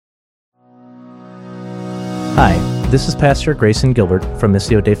Hi, this is Pastor Grayson Gilbert from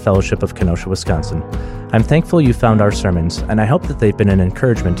Missio Dei Fellowship of Kenosha, Wisconsin. I'm thankful you found our sermons, and I hope that they've been an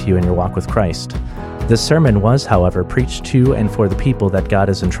encouragement to you in your walk with Christ. This sermon was, however, preached to and for the people that God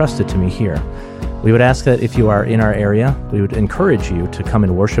has entrusted to me here. We would ask that if you are in our area, we would encourage you to come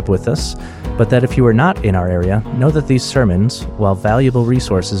and worship with us, but that if you are not in our area, know that these sermons, while valuable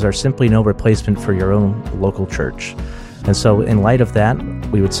resources, are simply no replacement for your own local church. And so in light of that,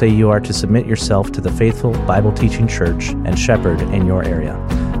 we would say you are to submit yourself to the faithful Bible-teaching church and shepherd in your area.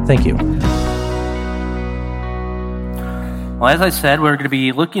 Thank you. Well, as I said, we're going to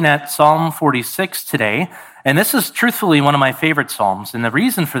be looking at Psalm 46 today, and this is truthfully one of my favorite psalms, and the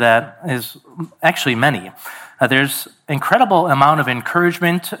reason for that is actually many. There's incredible amount of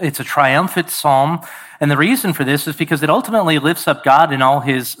encouragement. It's a triumphant psalm, and the reason for this is because it ultimately lifts up God in all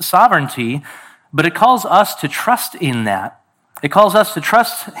his sovereignty, but it calls us to trust in that. It calls us to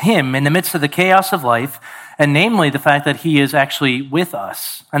trust him in the midst of the chaos of life, and namely the fact that he is actually with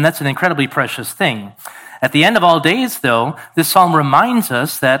us, and that's an incredibly precious thing. At the end of all days, though, this psalm reminds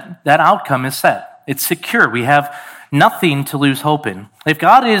us that that outcome is set. It's secure. We have nothing to lose hope in. If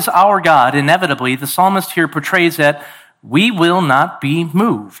God is our God, inevitably, the psalmist here portrays that we will not be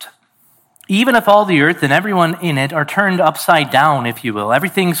moved. Even if all the earth and everyone in it are turned upside down, if you will,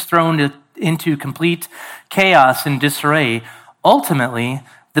 everything's thrown into complete chaos and disarray, ultimately,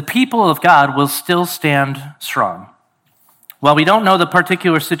 the people of God will still stand strong. While we don't know the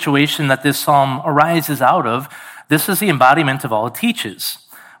particular situation that this psalm arises out of, this is the embodiment of all it teaches.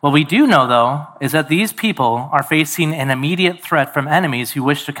 What we do know, though, is that these people are facing an immediate threat from enemies who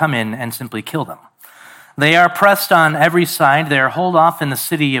wish to come in and simply kill them. They are pressed on every side. They are holed off in the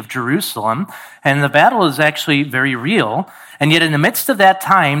city of Jerusalem, and the battle is actually very real. And yet in the midst of that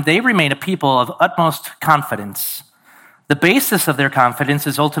time, they remain a people of utmost confidence. The basis of their confidence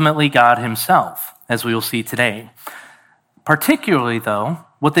is ultimately God himself, as we will see today. Particularly, though,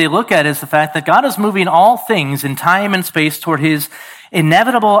 what they look at is the fact that God is moving all things in time and space toward his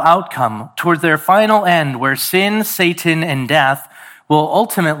inevitable outcome, toward their final end, where sin, Satan, and death will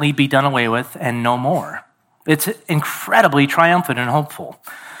ultimately be done away with and no more. It's incredibly triumphant and hopeful.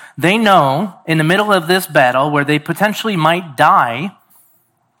 They know in the middle of this battle where they potentially might die,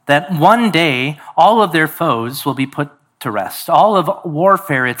 that one day all of their foes will be put to rest. All of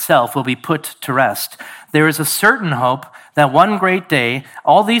warfare itself will be put to rest. There is a certain hope that one great day,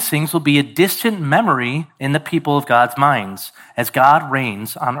 all these things will be a distant memory in the people of God's minds as God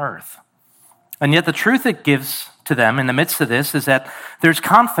reigns on earth. And yet the truth it gives to them in the midst of this is that there's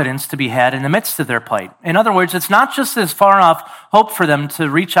confidence to be had in the midst of their plight. In other words, it's not just this far off hope for them to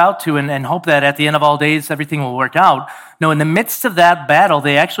reach out to and hope that at the end of all days everything will work out. No, in the midst of that battle,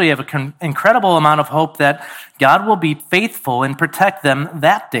 they actually have an incredible amount of hope that God will be faithful and protect them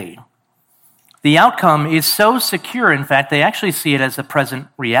that day. The outcome is so secure, in fact, they actually see it as a present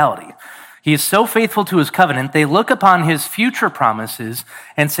reality. He is so faithful to his covenant, they look upon his future promises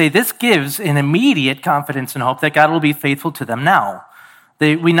and say this gives an immediate confidence and hope that God will be faithful to them now.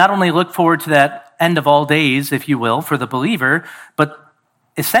 We not only look forward to that end of all days, if you will, for the believer, but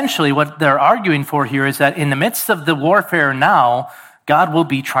essentially what they're arguing for here is that in the midst of the warfare now, God will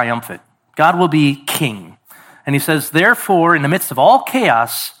be triumphant. God will be king. And he says, therefore, in the midst of all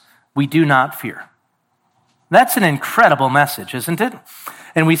chaos, we do not fear. That's an incredible message, isn't it?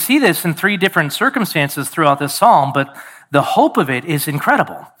 And we see this in three different circumstances throughout this psalm, but the hope of it is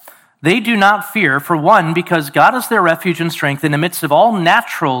incredible. They do not fear, for one, because God is their refuge and strength in the midst of all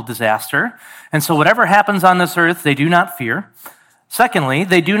natural disaster. And so whatever happens on this earth, they do not fear. Secondly,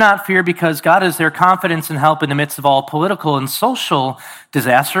 they do not fear because God is their confidence and help in the midst of all political and social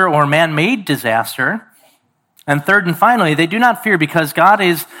disaster or man-made disaster. And third and finally, they do not fear because God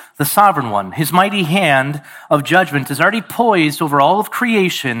is the sovereign one. His mighty hand of judgment is already poised over all of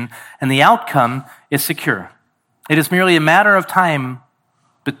creation, and the outcome is secure. It is merely a matter of time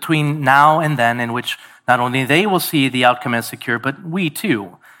between now and then in which not only they will see the outcome as secure, but we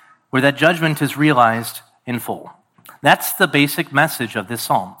too, where that judgment is realized in full. That's the basic message of this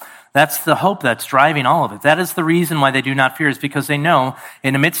psalm. That's the hope that's driving all of it. That is the reason why they do not fear, is because they know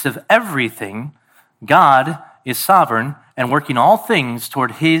in the midst of everything, God is sovereign and working all things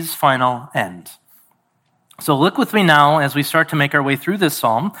toward his final end. So look with me now as we start to make our way through this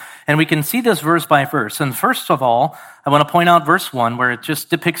psalm, and we can see this verse by verse. And first of all, I want to point out verse 1, where it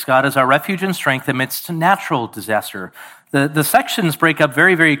just depicts God as our refuge and strength amidst natural disaster. The sections break up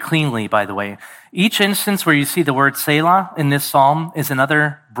very, very cleanly, by the way. Each instance where you see the word Selah in this psalm is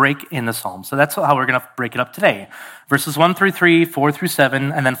another break in the psalm. So that's how we're going to break it up today. Verses 1 through 3, 4 through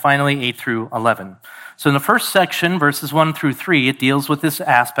 7, and then finally 8 through 11. So in the first section, verses 1 through 3, it deals with this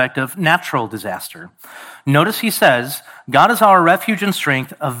aspect of natural disaster. Notice he says, God is our refuge and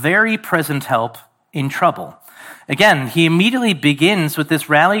strength, a very present help in trouble. Again, he immediately begins with this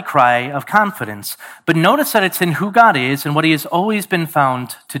rally cry of confidence, but notice that it's in who God is and what he has always been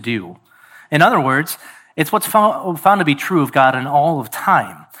found to do. In other words, it's what's found to be true of God in all of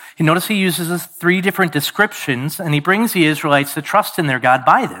time. You notice he uses 3 different descriptions, and he brings the Israelites to trust in their God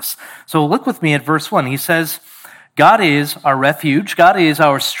by this. So look with me at verse 1. He says, God is our refuge, God is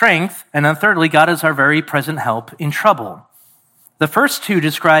our strength, and then thirdly, God is our very present help in trouble. The first 2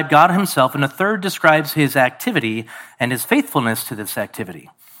 describe God himself, and the third describes his activity and his faithfulness to this activity.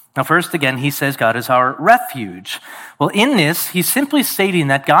 Now, first, again, he says God is our refuge. Well, in this, he's simply stating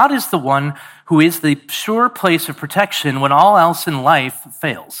that God is the one who is the sure place of protection when all else in life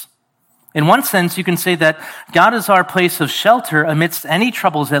fails. In one sense, you can say that God is our place of shelter amidst any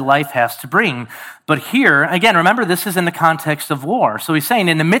troubles that life has to bring. But here, again, remember, this is in the context of war. So he's saying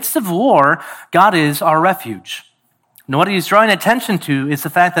in the midst of war, God is our refuge. And what he's drawing attention to is the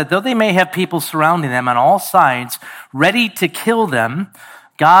fact that though they may have people surrounding them on all sides, ready to kill them,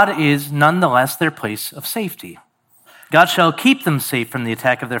 God is nonetheless their place of safety. God shall keep them safe from the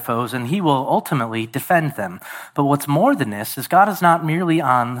attack of their foes, and he will ultimately defend them. But what's more than this is God is not merely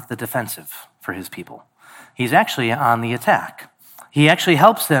on the defensive for his people. He's actually on the attack. He actually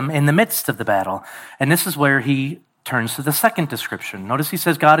helps them in the midst of the battle. And this is where he turns to the second description. Notice he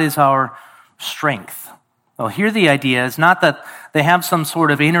says God is our strength. Well, here the idea is not that they have some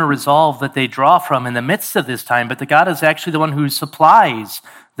sort of inner resolve that they draw from in the midst of this time, but that God is actually the one who supplies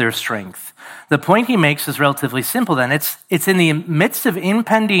their strength. The point he makes is relatively simple then. It's in the midst of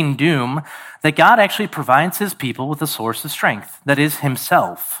impending doom that God actually provides his people with a source of strength, that is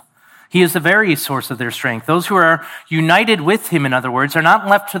himself. He is the very source of their strength. Those who are united with him, in other words, are not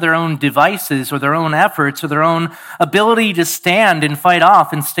left to their own devices or their own efforts or their own ability to stand and fight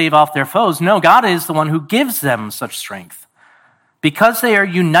off and stave off their foes. No, God is the one who gives them such strength. Because they are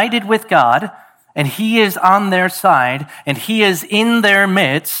united with God, and he is on their side, and he is in their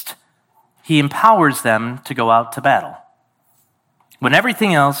midst, he empowers them to go out to battle. When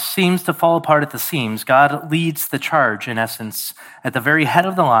everything else seems to fall apart at the seams, God leads the charge, in essence, at the very head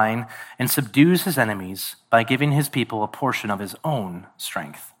of the line and subdues his enemies by giving his people a portion of his own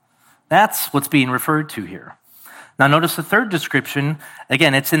strength. That's what's being referred to here. Now notice the third description.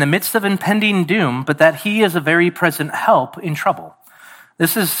 Again, it's in the midst of impending doom, but that he is a very present help in trouble.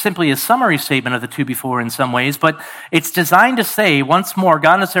 This is simply a summary statement of the 2 before in some ways, but it's designed to say, once more,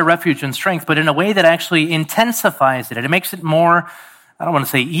 God is their refuge and strength, but in a way that actually intensifies it. It makes it more, I don't want to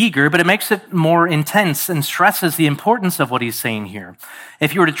say eager, but it makes it more intense and stresses the importance of what he's saying here.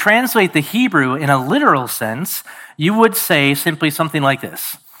 If you were to translate the Hebrew in a literal sense, you would say simply something like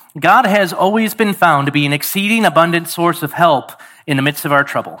this. God has always been found to be an exceeding abundant source of help in the midst of our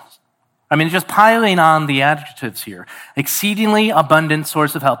trouble. I mean, just piling on the adjectives here. Exceedingly abundant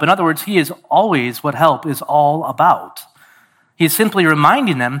source of help. In other words, he is always what help is all about. He's simply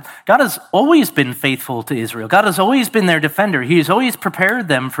reminding them, God has always been faithful to Israel. God has always been their defender. He has always prepared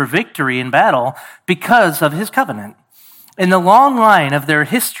them for victory in battle because of his covenant. In the long line of their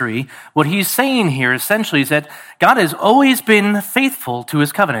history, what he's saying here essentially is that God has always been faithful to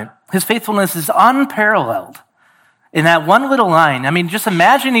his covenant. His faithfulness is unparalleled. In that one little line, I mean, just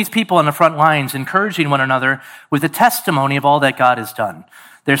imagine these people on the front lines encouraging one another with the testimony of all that God has done.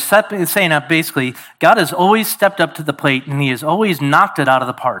 They're saying that basically, God has always stepped up to the plate and he has always knocked it out of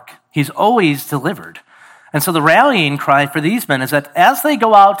the park. He's always delivered. And so the rallying cry for these men is that as they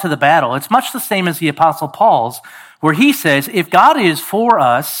go out to the battle, it's much the same as the Apostle Paul's, where he says, if God is for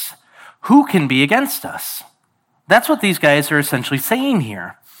us, who can be against us? That's what these guys are essentially saying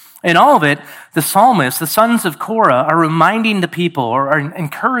here. In all of it, the psalmists, the sons of Korah, are reminding the people or are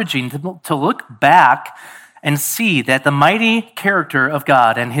encouraging to look back and see that the mighty character of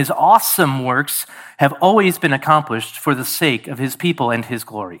God and his awesome works have always been accomplished for the sake of his people and his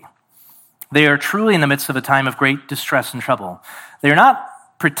glory. They are truly in the midst of a time of great distress and trouble. They're not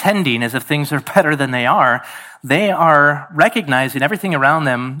pretending as if things are better than they are. They are recognizing everything around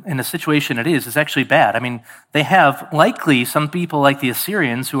them in the situation it is actually bad. I mean, they have likely some people like the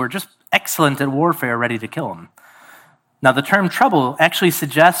Assyrians who are just excellent at warfare, ready to kill them. Now, the term trouble actually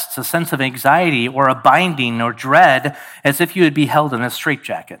suggests a sense of anxiety or a binding or dread as if you would be held in a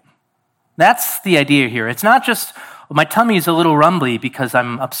straitjacket. That's the idea here. It's not just, my tummy is a little rumbly because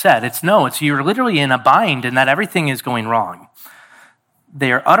I'm upset. It's you're literally in a bind and that everything is going wrong.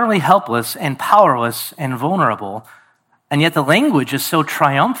 They are utterly helpless and powerless and vulnerable, and yet the language is so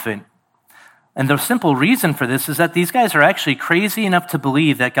triumphant. And the simple reason for this is that these guys are actually crazy enough to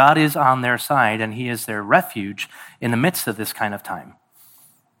believe that God is on their side and he is their refuge in the midst of this kind of time.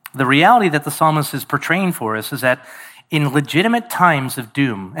 The reality that the psalmist is portraying for us is that in legitimate times of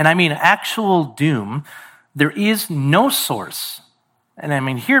doom, and I mean actual doom, there is no source, and I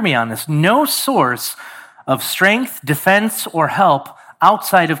mean hear me on this, no source of strength, defense, or help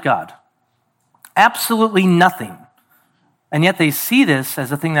outside of God. Absolutely nothing. And yet they see this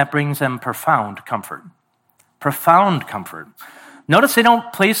as a thing that brings them profound comfort. Profound comfort. Notice they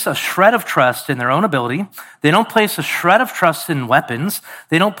don't place a shred of trust in their own ability. They don't place a shred of trust in weapons.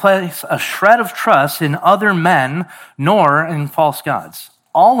 They don't place a shred of trust in other men, nor in false gods.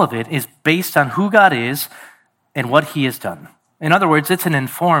 All of it is based on who God is and what he has done. In other words, it's an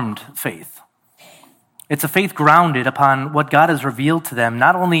informed faith. It's a faith grounded upon what God has revealed to them,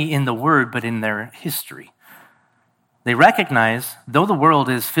 not only in the Word, but in their history. They recognize, though the world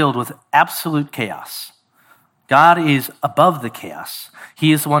is filled with absolute chaos, God is above the chaos.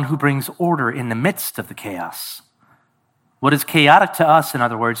 He is the one who brings order in the midst of the chaos. What is chaotic to us, in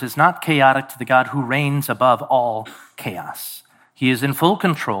other words, is not chaotic to the God who reigns above all chaos. He is in full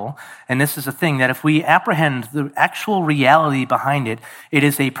control, and this is a thing that if we apprehend the actual reality behind it, it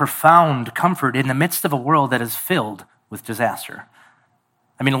is a profound comfort in the midst of a world that is filled with disaster.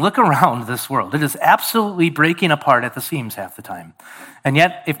 I mean, look around this world. It is absolutely breaking apart at the seams half the time. And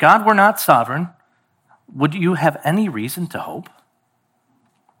yet, if God were not sovereign, would you have any reason to hope?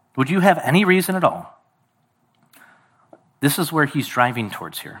 Would you have any reason at all? This is where he's driving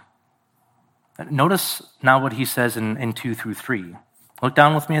towards here. Notice now what he says in 2 through 3. Look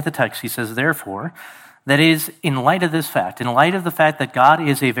down with me at the text. He says, therefore, that is, in light of this fact, in light of the fact that God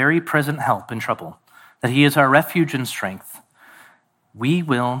is a very present help in trouble, that he is our refuge and strength, we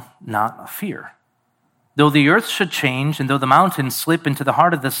will not fear. Though the earth should change, and though the mountains slip into the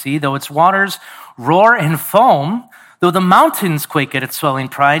heart of the sea, though its waters roar and foam, though the mountains quake at its swelling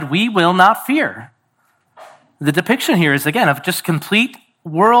pride, we will not fear. The depiction here is, again, of just complete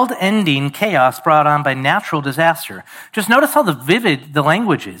world-ending chaos brought on by natural disaster. Just notice how vivid the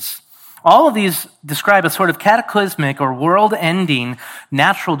language is. All of these describe a sort of cataclysmic or world-ending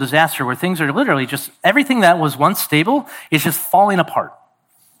natural disaster where things are literally just, everything that was once stable is just falling apart.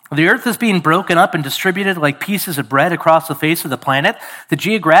 The earth is being broken up and distributed like pieces of bread across the face of the planet. The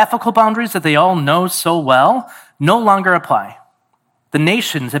geographical boundaries that they all know so well no longer apply. The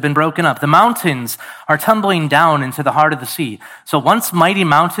nations have been broken up. The mountains are tumbling down into the heart of the sea. So once mighty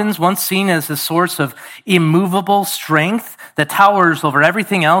mountains, once seen as a source of immovable strength that towers over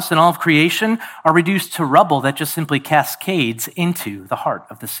everything else in all of creation, are reduced to rubble that just simply cascades into the heart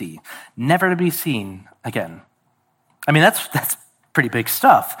of the sea, never to be seen again. I mean, that's pretty big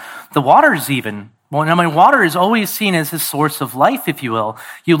stuff. The waters even, water is always seen as a source of life, if you will.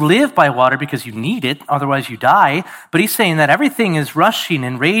 You live by water because you need it, otherwise you die. But he's saying that everything is rushing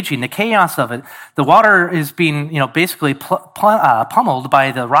and raging, the chaos of it. The water is being, basically pummeled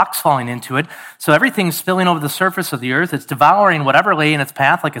by the rocks falling into it. So everything's spilling over the surface of the earth. It's devouring whatever lay in its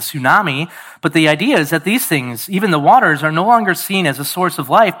path like a tsunami. But the idea is that these things, even the waters, are no longer seen as a source of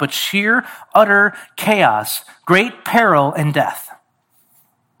life, but sheer, utter chaos, great peril, and death.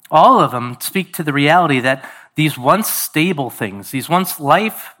 All of them speak to the reality that these once stable things, these once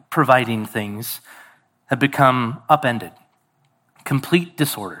life-providing things, have become upended. Complete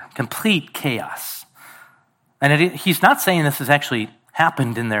disorder, complete chaos. And he's not saying this has actually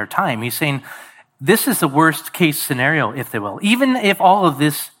happened in their time. He's saying this is the worst case scenario, if they will. Even if all of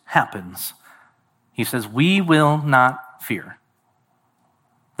this happens, he says, we will not fear.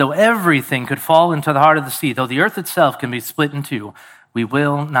 Though everything could fall into the heart of the sea, though the earth itself can be split in two, we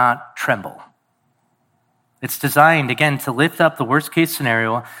will not tremble. It's designed, again, to lift up the worst case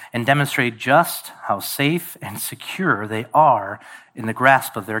scenario and demonstrate just how safe and secure they are in the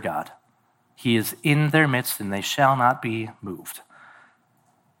grasp of their God. He is in their midst and they shall not be moved.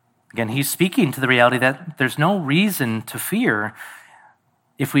 Again, he's speaking to the reality that there's no reason to fear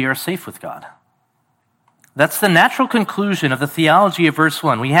if we are safe with God. That's the natural conclusion of the theology of verse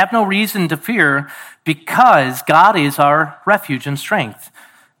 1. We have no reason to fear because God is our refuge and strength.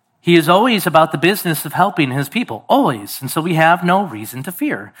 He is always about the business of helping his people, always. And so we have no reason to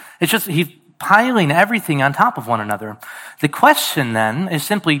fear. It's just he's piling everything on top of one another. The question then is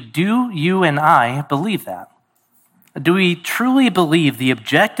simply, do you and I believe that? Do we truly believe the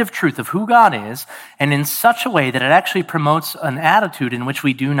objective truth of who God is, and in such a way that it actually promotes an attitude in which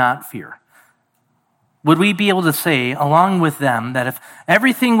we do not fear? Would we be able to say, along with them, that if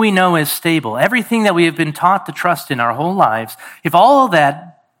everything we know is stable, everything that we have been taught to trust in our whole lives, if all of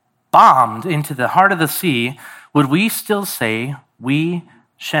that bombed into the heart of the sea, would we still say, we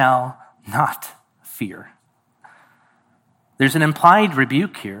shall not fear. There's an implied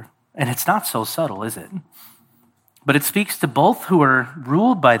rebuke here, and it's not so subtle, is it? But it speaks to both who are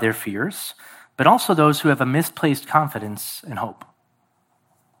ruled by their fears, but also those who have a misplaced confidence and hope.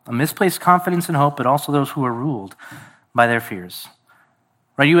 A misplaced confidence and hope, but also those who are ruled by their fears.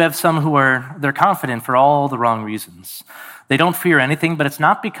 Right? You have some they're confident for all the wrong reasons. They don't fear anything, but it's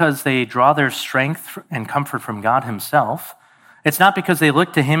not because they draw their strength and comfort from God himself. It's not because they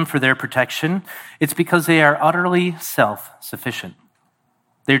look to him for their protection. It's because they are utterly self-sufficient.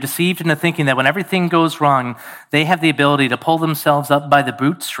 They're deceived into thinking that when everything goes wrong, they have the ability to pull themselves up by the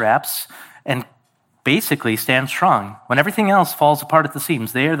bootstraps and basically stand strong. When everything else falls apart at the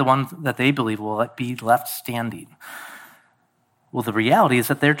seams, they are the ones that they believe will be left standing. Well, the reality is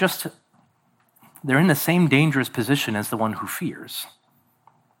that they're in the same dangerous position as the one who fears.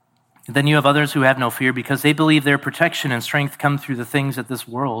 Then you have others who have no fear because they believe their protection and strength come through the things that this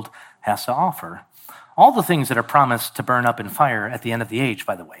world has to offer. All the things that are promised to burn up in fire at the end of the age,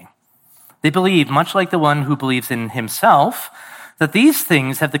 by the way. They believe, much like the one who believes in himself, that these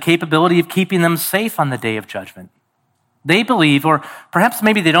things have the capability of keeping them safe on the day of judgment. They believe, or perhaps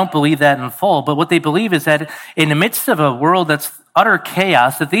maybe they don't believe that in full, but what they believe is that in the midst of a world that's utter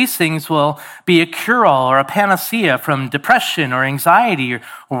chaos, that these things will be a cure-all or a panacea from depression or anxiety or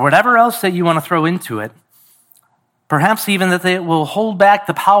whatever else that you want to throw into it. Perhaps even that they will hold back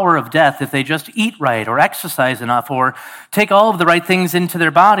the power of death if they just eat right or exercise enough or take all of the right things into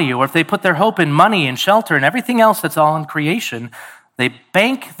their body, or if they put their hope in money and shelter and everything else that's all in creation. They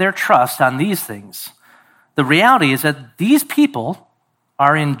bank their trust on these things. The reality is that these people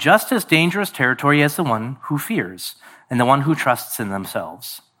are in just as dangerous territory as the one who fears and the one who trusts in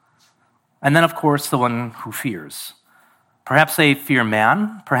themselves. And then, of course, the one who fears. Perhaps they fear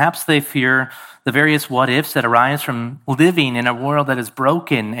man. Perhaps they fear the various what-ifs that arise from living in a world that is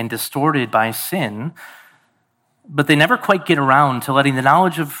broken and distorted by sin. But they never quite get around to letting the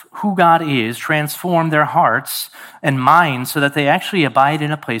knowledge of who God is transform their hearts and minds so that they actually abide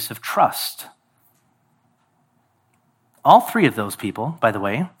in a place of trust. All three of those people, by the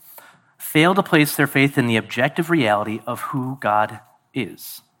way, fail to place their faith in the objective reality of who God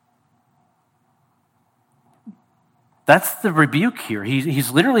is. That's the rebuke here.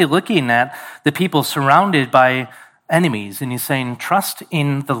 He's literally looking at the people surrounded by enemies, and he's saying, trust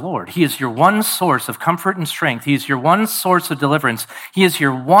in the Lord. He is your one source of comfort and strength. He is your one source of deliverance. He is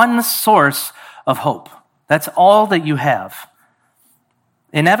your one source of hope. That's all that you have.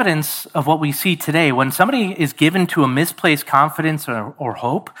 In evidence of what we see today, when somebody is given to a misplaced confidence or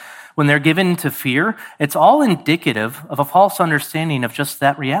hope, when they're given to fear, it's all indicative of a false understanding of just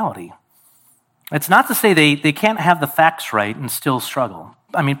that reality. It's not to say they can't have the facts right and still struggle.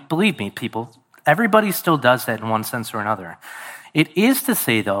 I mean, believe me, people, everybody still does that in one sense or another. It is to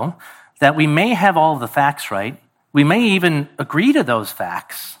say, though, that we may have all of the facts right, we may even agree to those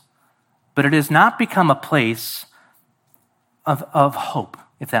facts, but it has not become a place of hope,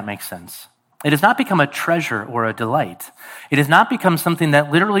 if that makes sense. It has not become a treasure or a delight. It has not become something that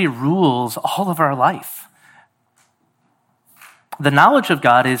literally rules all of our life. The knowledge of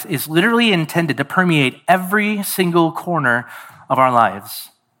God is literally intended to permeate every single corner of our lives.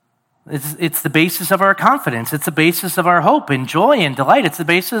 It's the basis of our confidence. It's the basis of our hope and joy and delight. It's the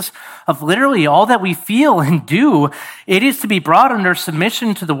basis of literally all that we feel and do. It is to be brought under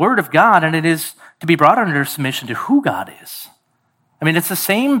submission to the Word of God, and it is to be brought under submission to who God is. I mean, it's the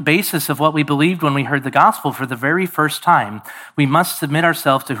same basis of what we believed when we heard the gospel for the very first time. We must submit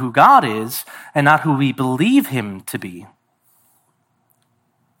ourselves to who God is and not who we believe him to be.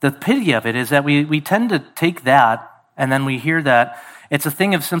 The pity of it is that we tend to take that and then we hear that it's a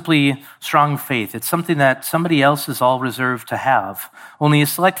thing of simply strong faith. It's something that somebody else is all reserved to have. Only a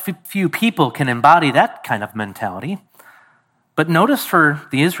select few people can embody that kind of mentality. But notice for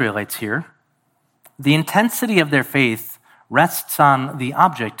the Israelites here, the intensity of their faith rests on the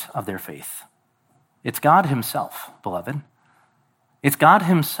object of their faith. It's God himself, beloved. It's God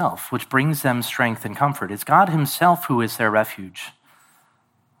himself which brings them strength and comfort. It's God himself who is their refuge.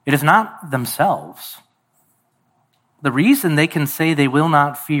 It is not themselves. The reason they can say they will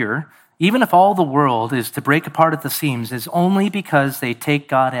not fear, even if all the world is to break apart at the seams, is only because they take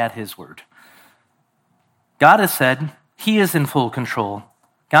God at his word. God has said he is in full control.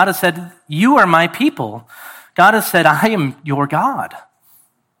 God has said, you are my people. God has said, I am your God.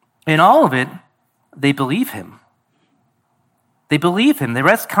 In all of it, they believe him. They believe him. They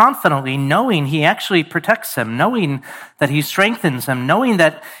rest confidently knowing he actually protects them, knowing that he strengthens them, knowing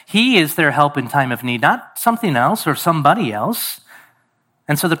that he is their help in time of need, not something else or somebody else.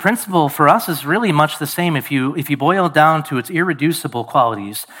 And so the principle for us is really much the same if you boil it down to its irreducible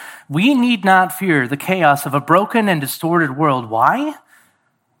qualities. We need not fear the chaos of a broken and distorted world. Why?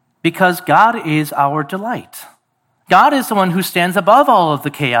 Because God is our delight. God is the one who stands above all of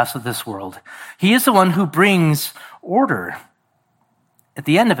the chaos of this world. He is the one who brings order. At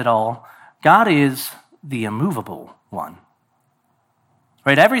the end of it all, God is the immovable one.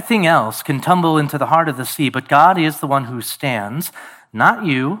 Right? Everything else can tumble into the heart of the sea, but God is the one who stands. Not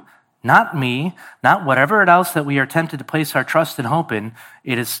you, not me, not whatever else that we are tempted to place our trust and hope in.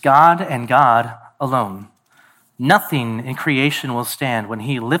 It is God and God alone. Nothing in creation will stand when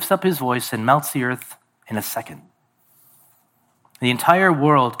he lifts up his voice and melts the earth in a second. The entire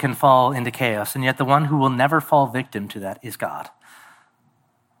world can fall into chaos, and yet the one who will never fall victim to that is God.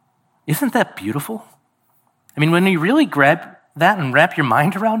 Isn't that beautiful? I mean, when you really grab that and wrap your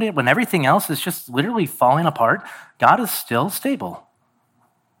mind around it, when everything else is just literally falling apart, God is still stable.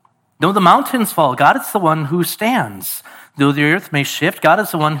 Though the mountains fall, God is the one who stands. Though the earth may shift, God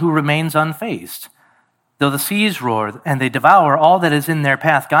is the one who remains unfazed. Though the seas roar and they devour all that is in their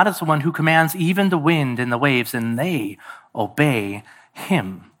path, God is the one who commands even the wind and the waves, and they obey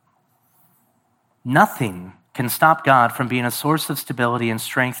him. Nothing can stop God from being a source of stability and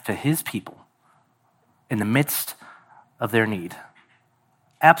strength to his people in the midst of their need.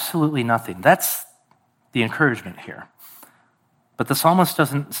 Absolutely nothing. That's the encouragement here. But the psalmist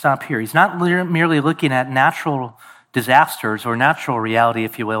doesn't stop here. He's not merely looking at natural disasters or natural reality,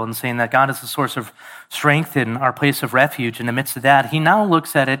 if you will, and saying that God is the source of strength and our place of refuge in the midst of that. He now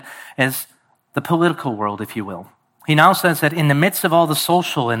looks at it as the political world, if you will. He now says that in the midst of all the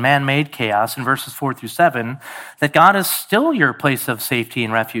social and man-made chaos in verses 4-7, that God is still your place of safety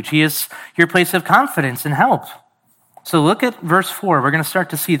and refuge. He is your place of confidence and help. So look at verse 4. We're going to start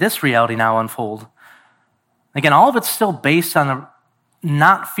to see this reality now unfold. Again, all of it's still based on the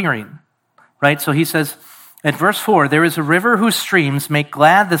not fearing, right? So he says at verse 4, there is a river whose streams make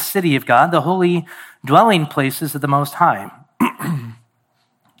glad the city of God, the holy dwelling places of the Most High.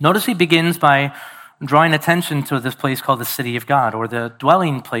 Notice he begins by drawing attention to this place called the city of God, or the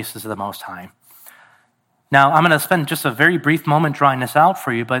dwelling places of the Most High. Now, I'm going to spend just a very brief moment drawing this out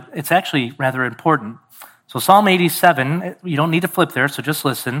for you, but it's actually rather important. So Psalm 87, you don't need to flip there, so just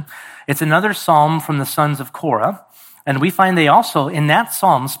listen. It's another psalm from the sons of Korah, and we find they also, in that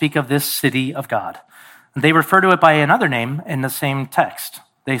psalm, speak of this city of God. They refer to it by another name in the same text.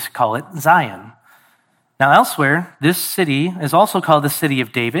 They call it Zion. Now elsewhere, this city is also called the city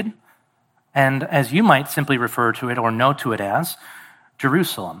of David, and as you might simply refer to it or know to it as,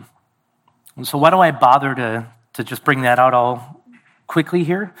 Jerusalem. And so why do I bother to just bring that out all quickly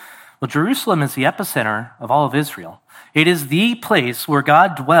here? Well, Jerusalem is the epicenter of all of Israel. It is the place where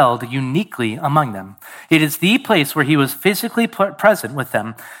God dwelled uniquely among them. It is the place where he was physically present with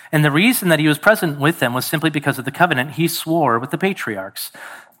them. And the reason that he was present with them was simply because of the covenant he swore with the patriarchs.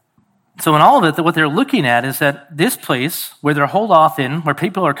 So in all of it, what they're looking at is that this place where they're holed off in, where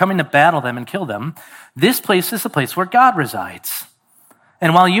people are coming to battle them and kill them, this place is the place where God resides.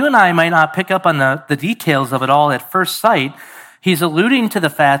 And while you and I might not pick up on the details of it all at first sight, he's alluding to the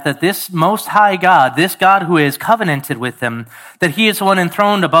fact that this Most High God, this God who is covenanted with them, that he is the one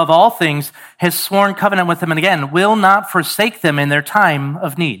enthroned above all things, has sworn covenant with them, and again, will not forsake them in their time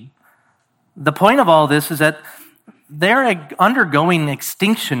of need. The point of all this is that they're undergoing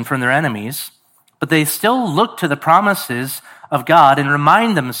extinction from their enemies, but they still look to the promises of God and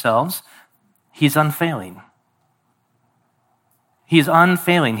remind themselves he's unfailing. He is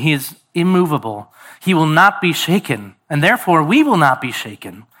unfailing. He is immovable. He will not be shaken, and therefore we will not be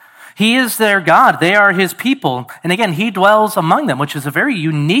shaken. He is their God. They are his people. And again, he dwells among them, which is a very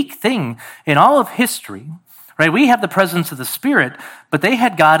unique thing in all of history. Right? We have the presence of the Spirit, but they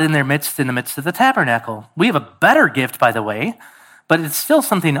had God in the midst of the tabernacle. We have a better gift, by the way, but it's still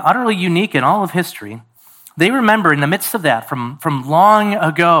something utterly unique in all of history. They remember in the midst of that, from long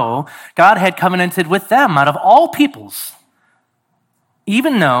ago, God had covenanted with them out of all peoples.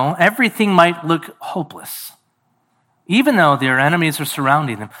 Even though everything might look hopeless, even though their enemies are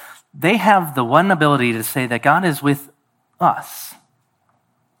surrounding them, they have the one ability to say that God is with us.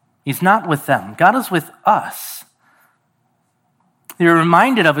 He's not with them. God is with us. They're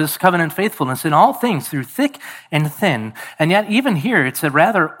reminded of his covenant faithfulness in all things through thick and thin. And yet even here, it's a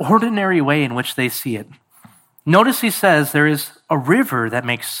rather ordinary way in which they see it. Notice he says there is a river that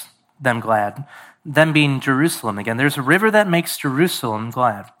makes them glad. Them being Jerusalem again. There's a river that makes Jerusalem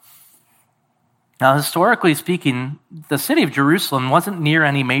glad. Now, historically speaking, the city of Jerusalem wasn't near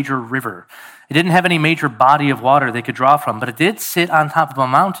any major river. It didn't have any major body of water they could draw from, but it did sit on top of a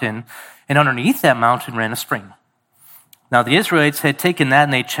mountain, and underneath that mountain ran a spring. Now, the Israelites had taken that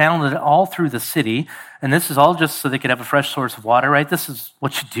and they channeled it all through the city. And this is all just so they could have a fresh source of water, right? This is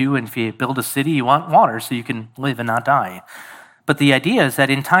what you do. And if you build a city, you want water so you can live and not die. But the idea is that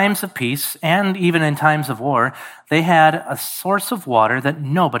in times of peace and even in times of war, they had a source of water that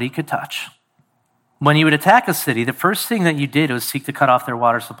nobody could touch. When you would attack a city, the first thing that you did was seek to cut off their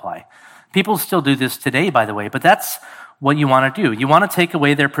water supply. People still do this today, by the way, but that's what you want to do. You want to take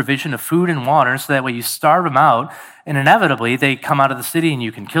away their provision of food and water so that way you starve them out, and inevitably they come out of the city and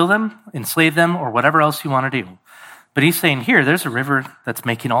you can kill them, enslave them, or whatever else you want to do. But he's saying here, there's a river that's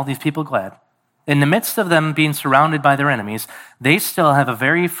making all these people glad. In the midst of them being surrounded by their enemies, they still have a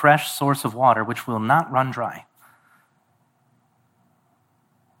very fresh source of water which will not run dry.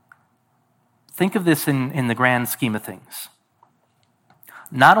 Think of this in the grand scheme of things.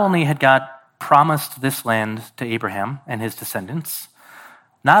 Not only had God promised this land to Abraham and his descendants,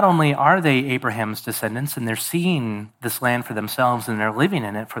 not only are they Abraham's descendants and they're seeing this land for themselves and they're living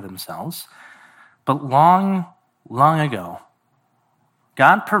in it for themselves, but long, long ago,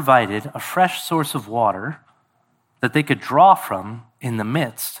 God provided a fresh source of water that they could draw from in the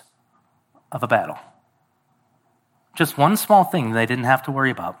midst of a battle. Just one small thing they didn't have to worry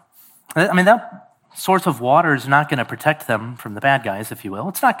about. I mean, that source of water is not going to protect them from the bad guys, if you will.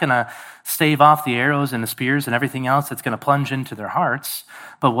 It's not going to stave off the arrows and the spears and everything else that's going to plunge into their hearts.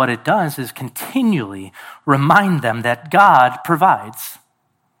 But what it does is continually remind them that God provides.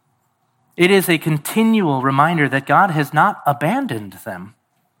 It is a continual reminder that God has not abandoned them.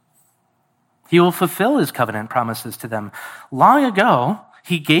 He will fulfill his covenant promises to them. Long ago,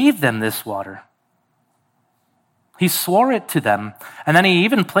 he gave them this water. He swore it to them, and then he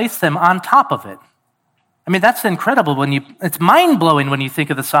even placed them on top of it. I mean, that's incredible it's mind-blowing when you think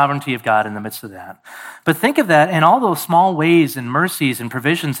of the sovereignty of God in the midst of that. But think of that in all those small ways and mercies and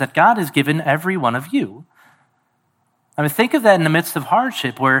provisions that God has given every one of you. I mean, think of that in the midst of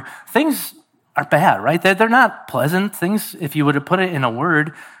hardship where things are bad, right? They're not pleasant. Things, if you were to put it in a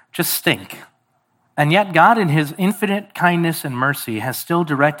word, just stink. And yet God in his infinite kindness and mercy has still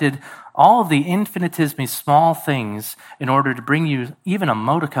directed all of the infinitesimally small things in order to bring you even a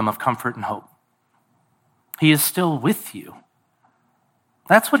modicum of comfort and hope. He is still with you.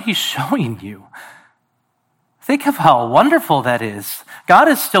 That's what he's showing you. Think of how wonderful that is. God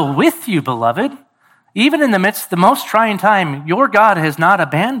is still with you, beloved. Even in the midst of the most trying time, your God has not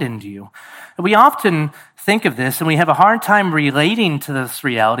abandoned you. We often think of this and we have a hard time relating to this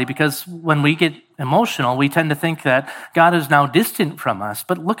reality because when we get emotional, we tend to think that God is now distant from us.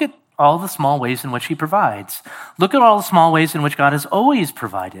 But look at all the small ways in which he provides. Look at all the small ways in which God has always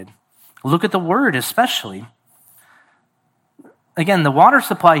provided. Look at the word especially. Again, the water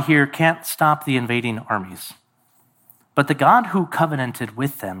supply here can't stop the invading armies, but the God who covenanted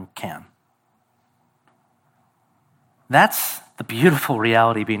with them can. That's the beautiful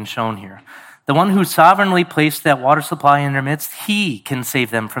reality being shown here. The one who sovereignly placed that water supply in their midst, he can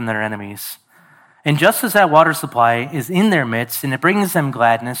save them from their enemies. And just as that water supply is in their midst and it brings them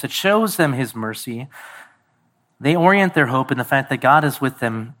gladness, it shows them his mercy, they orient their hope in the fact that God is with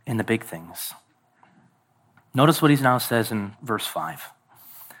them in the big things. Notice what he now says in verse 5.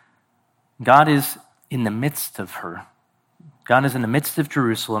 God is in the midst of her. God is in the midst of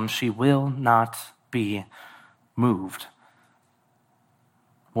Jerusalem. She will not be moved.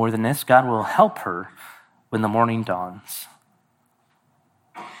 More than this, God will help her when the morning dawns.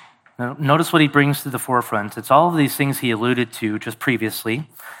 Now, notice what he brings to the forefront. It's all of these things he alluded to just previously.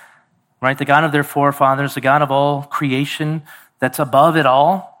 Right? The God of their forefathers, the God of all creation that's above it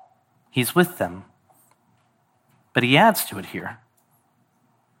all, he's with them. But he adds to it here.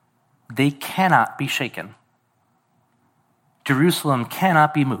 They cannot be shaken. Jerusalem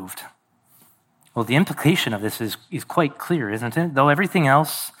cannot be moved. Well, the implication of this is quite clear, isn't it? Though everything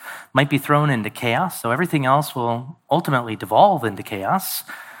else might be thrown into chaos, though everything else will ultimately devolve into chaos,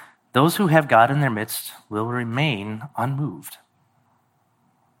 those who have God in their midst will remain unmoved.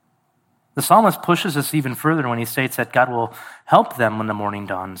 The psalmist pushes us even further when he states that God will help them when the morning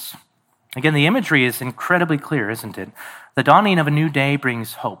dawns. Again, the imagery is incredibly clear, isn't it? The dawning of a new day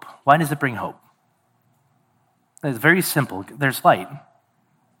brings hope. Why does it bring hope? It's very simple. There's light,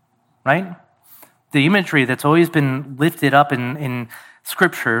 right? The imagery that's always been lifted up in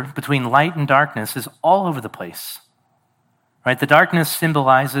Scripture between light and darkness is all over the place, right? The darkness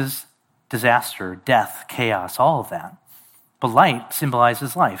symbolizes disaster, death, chaos, all of that. But light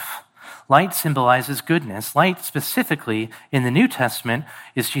symbolizes life. Light symbolizes goodness. Light specifically in the New Testament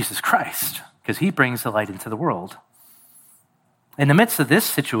is Jesus Christ, because he brings the light into the world. In the midst of this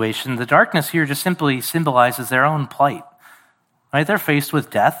situation, the darkness here just simply symbolizes their own plight. right? They're faced with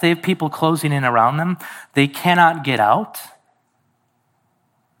death. They have people closing in around them. They cannot get out.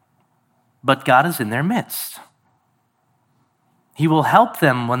 But God is in their midst. He will help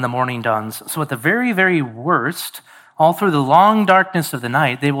them when the morning dawns. So at the very, very worst, all through the long darkness of the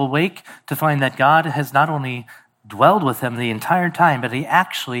night, they will wake to find that God has not only dwelled with them the entire time, but he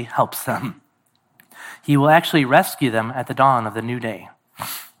actually helps them. He will actually rescue them at the dawn of the new day.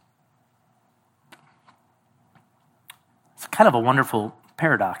 It's kind of a wonderful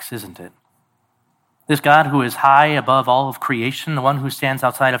paradox, isn't it? This God who is high above all of creation, the one who stands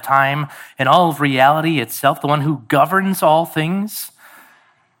outside of time and all of reality itself, the one who governs all things,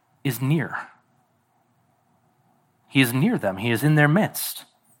 is near. He is near them. He is in their midst.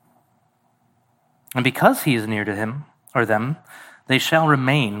 And because he is near to him or them, they shall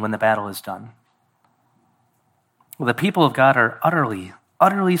remain when the battle is done. Well, the people of God are utterly,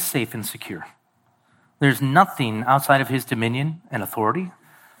 utterly safe and secure. There's nothing outside of his dominion and authority.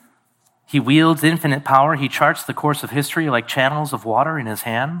 He wields infinite power. He charts the course of history like channels of water in his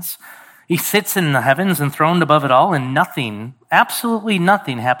hands. He sits in the heavens enthroned above it all, and nothing, absolutely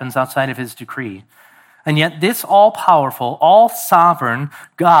nothing happens outside of his decree. And yet this all-powerful, all-sovereign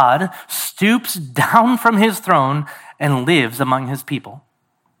God stoops down from his throne and lives among his people,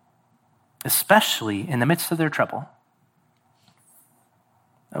 especially in the midst of their trouble.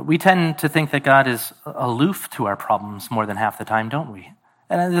 We tend to think that God is aloof to our problems more than half the time, don't we?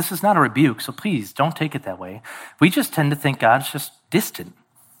 And this is not a rebuke, so please don't take it that way. We just tend to think God's just distant.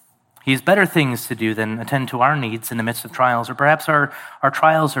 He has better things to do than attend to our needs in the midst of trials, or perhaps our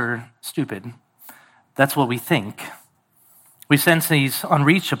trials are stupid. That's what we think. We sense that he's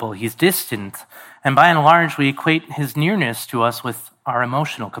unreachable, he's distant, and by and large, we equate his nearness to us with our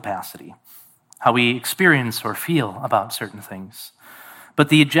emotional capacity, how we experience or feel about certain things. But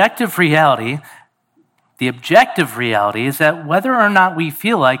the objective reality is that whether or not we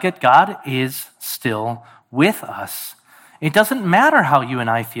feel like it, God is still with us. It doesn't matter how you and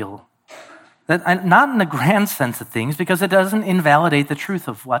I feel. Not in the grand sense of things, because it doesn't invalidate the truth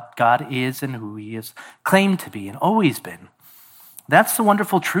of what God is and who he is claimed to be and always been. That's the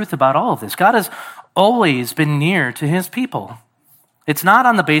wonderful truth about all of this. God has always been near to his people. It's not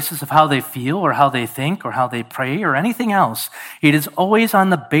on the basis of how they feel or how they think or how they pray or anything else. It is always on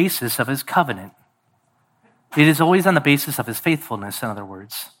the basis of his covenant. It is always on the basis of his faithfulness, in other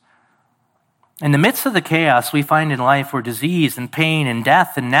words. In the midst of the chaos we find in life, where disease and pain and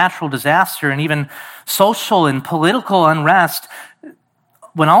death and natural disaster and even social and political unrest,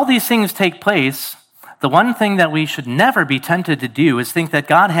 when all these things take place, the one thing that we should never be tempted to do is think that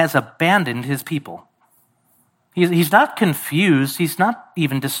God has abandoned his people. He's not confused. He's not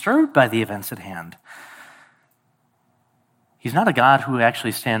even disturbed by the events at hand. He's not a God who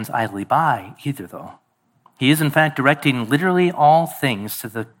actually stands idly by either, though. He is, in fact, directing literally all things to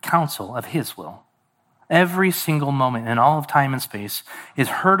the counsel of his will. Every single moment in all of time and space is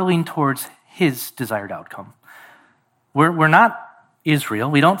hurtling towards his desired outcome. We're not Israel.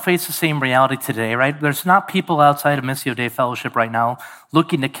 We don't face the same reality today, right? There's not people outside of Missio Dei Fellowship right now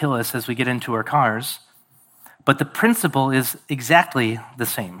looking to kill us as we get into our cars. But the principle is exactly the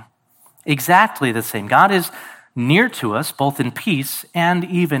same. Exactly the same. God is near to us, both in peace and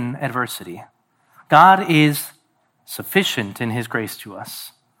even adversity. God is sufficient in his grace to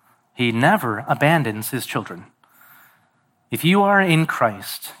us. He never abandons his children. If you are in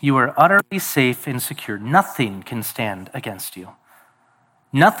Christ, you are utterly safe and secure. Nothing can stand against you.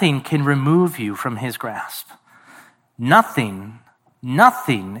 Nothing can remove you from his grasp. Nothing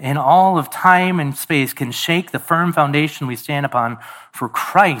in all of time and space can shake the firm foundation we stand upon, for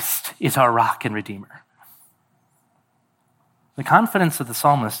Christ is our rock and redeemer. The confidence of the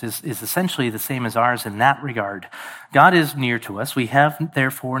psalmist is essentially the same as ours in that regard. God is near to us. We have,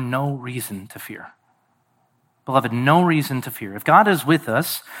 therefore, no reason to fear. Beloved, no reason to fear. If God is with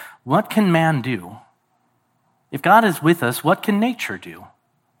us, what can man do? If God is with us, what can nature do?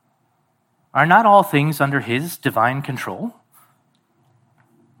 Are not all things under his divine control?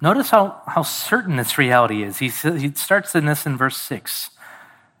 Notice how certain this reality is. He starts in this in verse 6.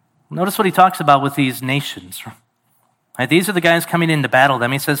 Notice what he talks about with these nations. Right, these are the guys coming in to battle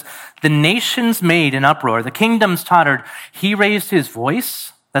them. He says, the nations made an uproar, the kingdoms tottered. He raised his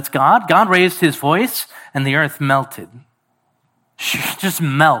voice. That's God. God raised his voice, and the earth melted. She just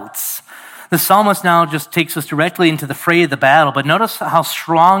melts. The psalmist now just takes us directly into the fray of the battle, but notice how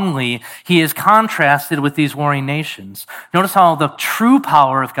strongly he is contrasted with these warring nations. Notice how the true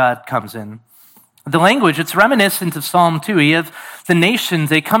power of God comes in. The language, it's reminiscent of Psalm 2. You have the nations,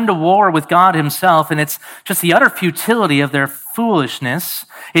 they come to war with God himself, and it's just the utter futility of their foolishness.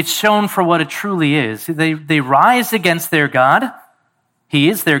 It's shown for what it truly is. They rise against their God, He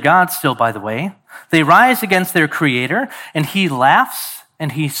is their God still, by the way. They rise against their Creator, and he laughs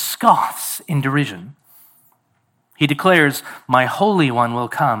and he scoffs in derision. He declares, "My Holy One will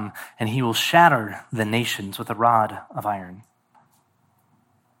come, and he will shatter the nations with a rod of iron."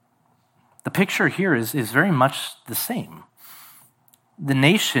 The picture here is very much the same. The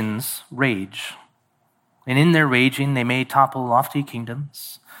nations rage, and in their raging, they may topple lofty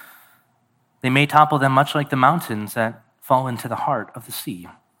kingdoms. They may topple them much like the mountains that fall into the heart of the sea.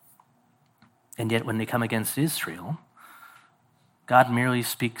 And yet when they come against Israel, God merely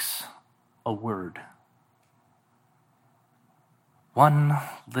speaks a word. One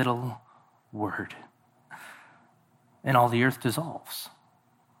little word. And all the earth dissolves.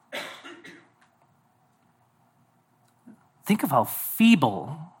 Think of how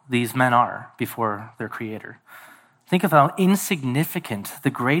feeble these men are before their Creator. Think of how insignificant the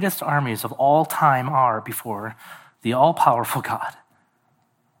greatest armies of all time are before the all-powerful God.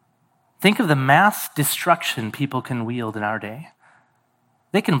 Think of the mass destruction people can wield in our day.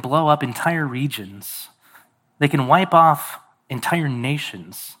 They can blow up entire regions. They can wipe off entire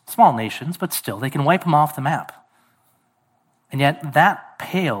nations, small nations, but still, they can wipe them off the map. And yet that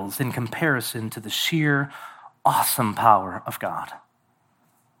pales in comparison to the sheer awesome power of God.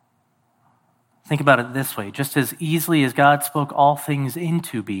 Think about it this way. Just as easily as God spoke all things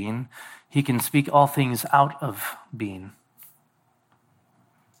into being, he can speak all things out of being.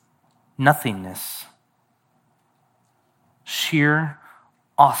 Nothingness. Sheer,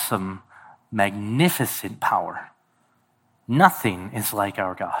 awesome, magnificent power. Nothing is like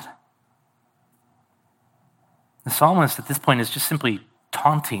our God. The psalmist at this point is just simply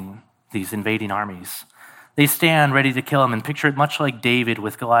taunting these invading armies. They stand ready to kill him, and picture it much like David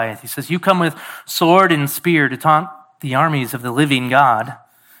with Goliath. He says, "You come with sword and spear to taunt the armies of the living God.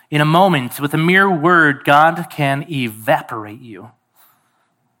 In a moment, with a mere word, God can evaporate you.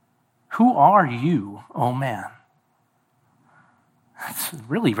 Who are you, O man?" It's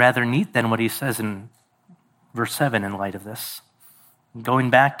really rather neat than what he says in verse 7 in light of this. Going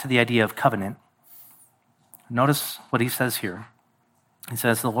back to the idea of covenant, notice what he says here. He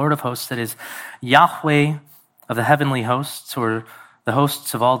says, "The Lord of hosts, that is Yahweh of the heavenly hosts, or the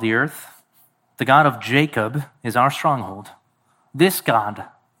hosts of all the earth, the God of Jacob is our stronghold. This God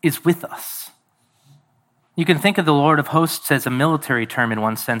is with us." You can think of the Lord of hosts as a military term in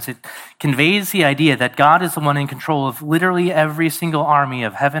one sense. It conveys the idea that God is the one in control of literally every single army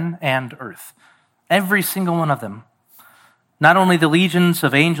of heaven and earth. Every single one of them. Not only the legions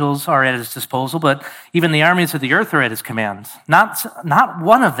of angels are at his disposal, but even the armies of the earth are at his command. Not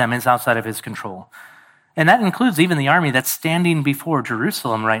one of them is outside of his control. And that includes even the army that's standing before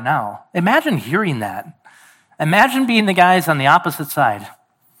Jerusalem right now. Imagine hearing that. Imagine being the guys on the opposite side.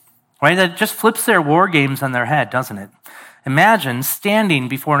 Right? That just flips their war games on their head, doesn't it? Imagine standing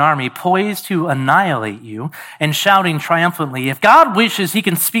before an army poised to annihilate you and shouting triumphantly, "If God wishes, he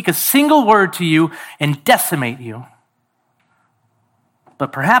can speak a single word to you and decimate you.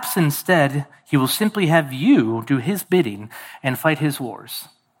 But perhaps instead, he will simply have you do his bidding and fight his wars."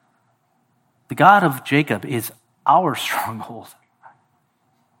 The God of Jacob is our stronghold.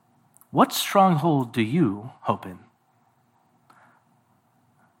 What stronghold do you hope in?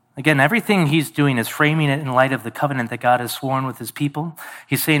 Again, everything he's doing is framing it in light of the covenant that God has sworn with his people.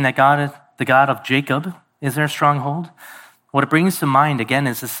 He's saying that God, the God of Jacob, is their stronghold. What it brings to mind, again,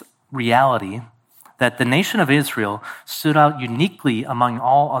 is this reality that the nation of Israel stood out uniquely among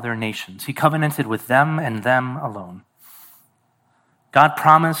all other nations. He covenanted with them and them alone. God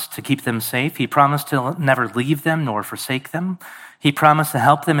promised to keep them safe. He promised to never leave them nor forsake them. He promised to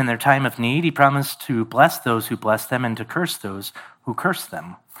help them in their time of need. He promised to bless those who bless them and to curse those who curse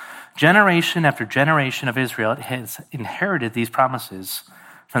them. Generation after generation of Israel has inherited these promises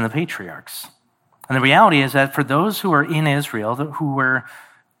from the patriarchs. And the reality is that for those who are in Israel, who were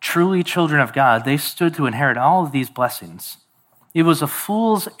truly children of God, they stood to inherit all of these blessings. It was a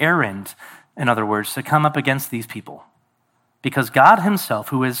fool's errand, in other words, to come up against these people. Because God himself,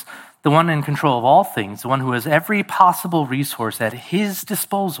 who is the one in control of all things, the one who has every possible resource at his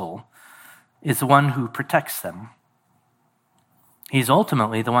disposal, is the one who protects them. He's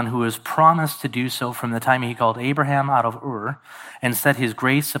ultimately the one who has promised to do so from the time he called Abraham out of Ur and set his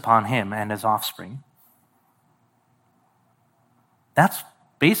grace upon him and his offspring. That's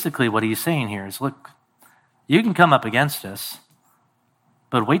basically what he's saying here is, look, you can come up against us,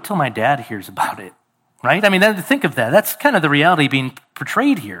 but wait till my dad hears about it, right? I mean, think of that. That's kind of the reality being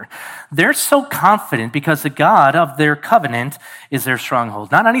portrayed here. They're so confident because the God of their covenant is their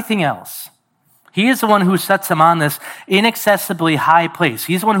stronghold, not anything else. He is the one who sets them on this inaccessibly high place.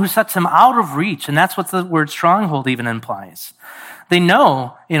 He's the one who sets them out of reach, and that's what the word stronghold even implies. They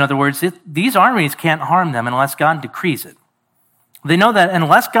know, in other words, these armies can't harm them unless God decrees it. They know that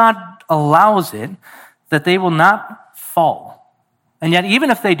unless God allows it, that they will not fall. And yet, even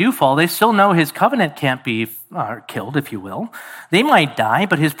if they do fall, they still know his covenant can't be killed, if you will. They might die,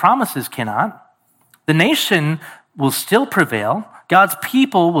 but his promises cannot. The nation will still prevail. God's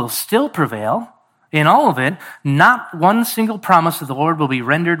people will still prevail. In all of it, not one single promise of the Lord will be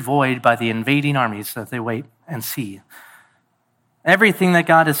rendered void by the invading armies that they wait and see. Everything that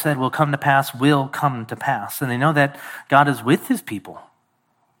God has said will come to pass will come to pass. And they know that God is with his people.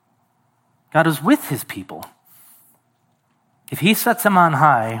 God is with his people. If he sets them on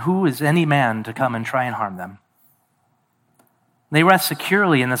high, who is any man to come and try and harm them? They rest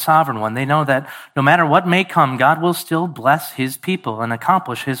securely in the sovereign one. They know that no matter what may come, God will still bless his people and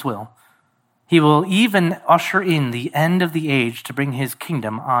accomplish his will. He will even usher in the end of the age to bring his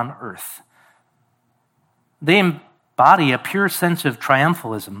kingdom on earth. They embody a pure sense of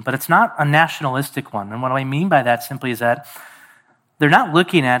triumphalism, but it's not a nationalistic one. And what I mean by that simply is that they're not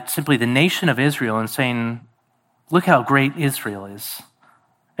looking at simply the nation of Israel and saying, look how great Israel is.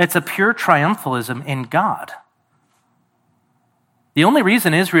 It's a pure triumphalism in God. The only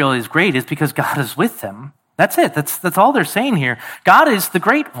reason Israel is great is because God is with them. That's it. That's all they're saying here. God is the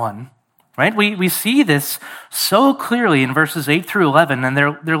great one. Right? We see this so clearly in verses 8 through 11, and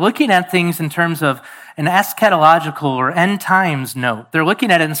they're looking at things in terms of an eschatological or end times note. They're looking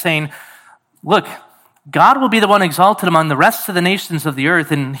at it and saying, look, God will be the one exalted among the rest of the nations of the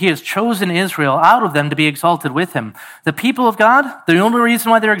earth, and he has chosen Israel out of them to be exalted with him. The people of God, the only reason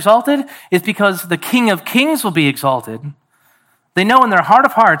why they're exalted is because the King of Kings will be exalted. They know in their heart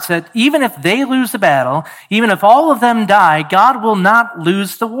of hearts that even if they lose the battle, even if all of them die, God will not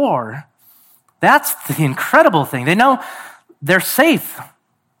lose the war. That's the incredible thing. They know they're safe.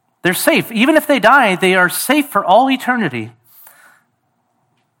 They're safe. Even if they die, they are safe for all eternity.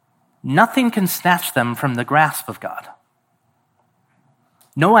 Nothing can snatch them from the grasp of God.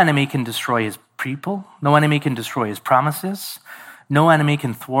 No enemy can destroy his people. No enemy can destroy his promises. No enemy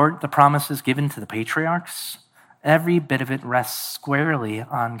can thwart the promises given to the patriarchs. Every bit of it rests squarely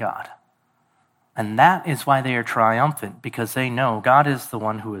on God. And that is why they are triumphant, because they know God is the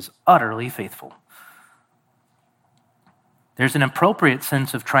one who is utterly faithful. There's an appropriate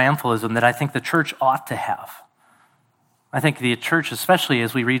sense of triumphalism that I think the church ought to have. I think the church, especially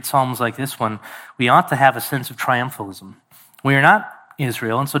as we read Psalms like this one, we ought to have a sense of triumphalism. We are not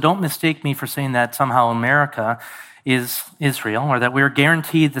Israel, and so don't mistake me for saying that somehow America is Israel, or that we're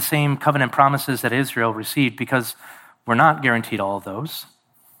guaranteed the same covenant promises that Israel received, because we're not guaranteed all of those.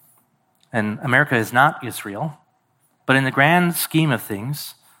 And America is not Israel. But in the grand scheme of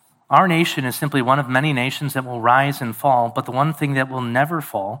things, our nation is simply one of many nations that will rise and fall, but the one thing that will never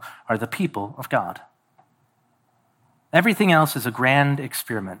fall are the people of God. Everything else is a grand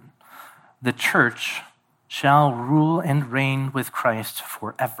experiment. The church shall rule and reign with Christ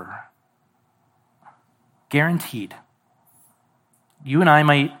forever. Guaranteed. You and I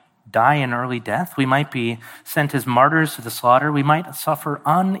might die an early death. We might be sent as martyrs to the slaughter. We might suffer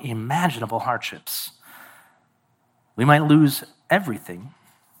unimaginable hardships. We might lose everything.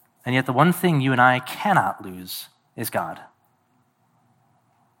 And yet the one thing you and I cannot lose is God.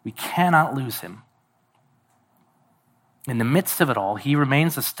 We cannot lose him. In the midst of it all, he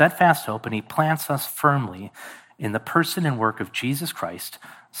remains a steadfast hope, and he plants us firmly in the person and work of Jesus Christ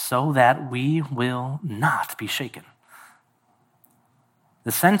so that we will not be shaken.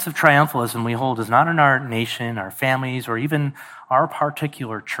 The sense of triumphalism we hold is not in our nation, our families, or even our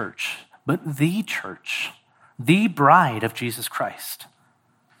particular church, but the church, the bride of Jesus Christ.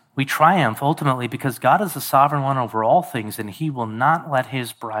 We triumph ultimately because God is the sovereign one over all things, and he will not let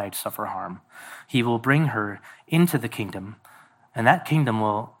his bride suffer harm. He will bring her into the kingdom, and that kingdom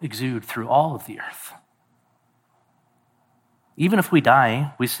will exude through all of the earth. Even if we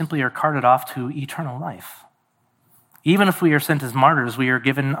die, we simply are carted off to eternal life. Even if we are sent as martyrs, we are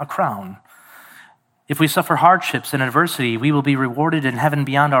given a crown. If we suffer hardships and adversity, we will be rewarded in heaven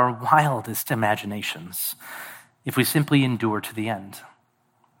beyond our wildest imaginations if we simply endure to the end.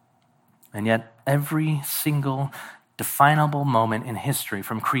 And yet, every single definable moment in history,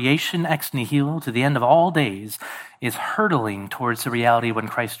 from creation ex nihilo to the end of all days, is hurtling towards the reality when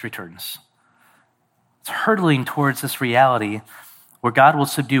Christ returns. It's hurtling towards this reality where God will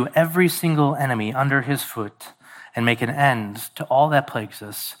subdue every single enemy under his foot and make an end to all that plagues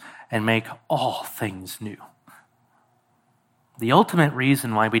us and make all things new. The ultimate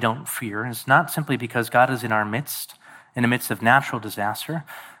reason why we don't fear is not simply because God is in our midst, in the midst of natural disaster,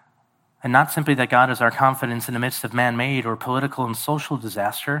 and not simply that God is our confidence in the midst of man-made or political and social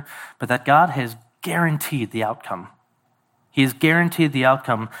disaster, but that God has guaranteed the outcome. He has guaranteed the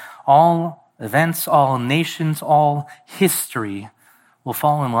outcome. All events, all nations, all history will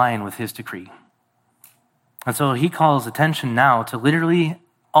fall in line with his decree. And so he calls attention now to literally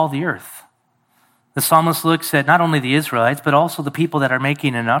all the earth. The psalmist looks at not only the Israelites, but also the people that are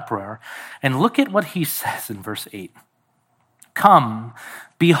making an uproar. And look at what he says in verse 8. Come,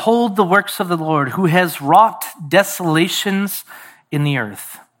 behold the works of the Lord, who has wrought desolations in the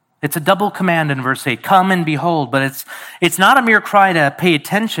earth. It's a double command in verse 8. Come and behold, but it's not a mere cry to pay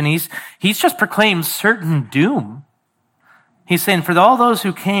attention. He's just proclaimed certain doom. He's saying, for all those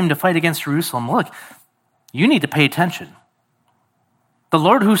who came to fight against Jerusalem, look, you need to pay attention. The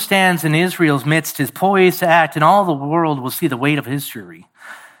Lord who stands in Israel's midst is poised to act, and all the world will see the weight of his fury.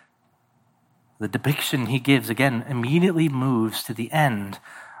 The depiction he gives, again, immediately moves to the end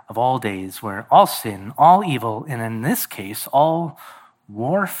of all days, where all sin, all evil, and in this case, all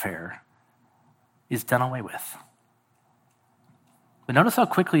warfare is done away with. But notice how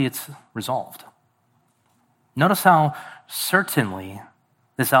quickly it's resolved. Notice how certainly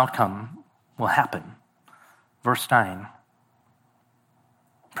this outcome will happen. Verse 9.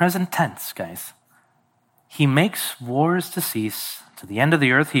 Present tense, guys. He makes wars to cease to the end of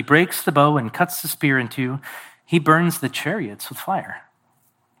the earth. He breaks the bow and cuts the spear in two. He burns the chariots with fire.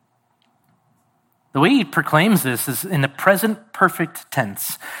 The way he proclaims this is in the present perfect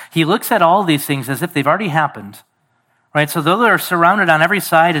tense. He looks at all these things as if they've already happened. Right? So though they're surrounded on every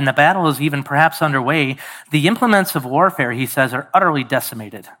side and the battle is even perhaps underway, the implements of warfare, he says, are utterly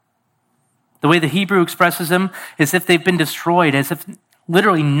decimated. The way the Hebrew expresses them is if they've been destroyed, as if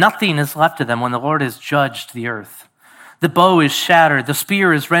literally nothing is left of them when the Lord has judged the earth. The bow is shattered. The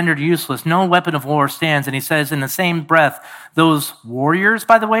spear is rendered useless. No weapon of war stands. And he says in the same breath, those warriors,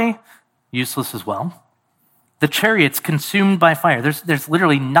 by the way, useless as well. The chariots consumed by fire. There's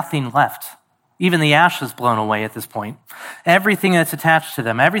literally nothing left. Even the ashes blown away at this point. Everything that's attached to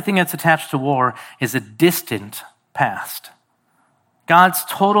them, everything that's attached to war is a distant past. God's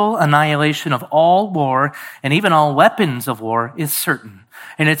total annihilation of all war and even all weapons of war is certain.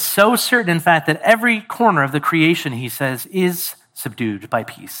 And it's so certain, in fact, that every corner of the creation, he says, is subdued by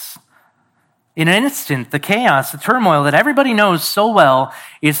peace. In an instant, the chaos, the turmoil that everybody knows so well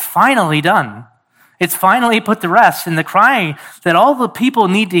is finally done. It's finally put to rest. And the cry that all the people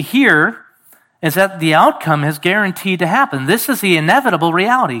need to hear is that the outcome is guaranteed to happen. This is the inevitable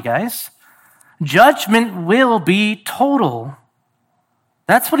reality, guys. Judgment will be total.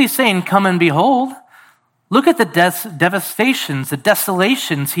 That's what he's saying, come and behold. Look at the devastations, the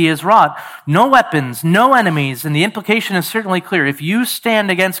desolations he has wrought. No weapons, no enemies, and the implication is certainly clear. If you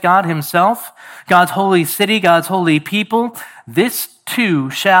stand against God himself, God's holy city, God's holy people, this too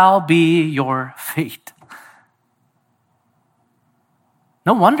shall be your fate.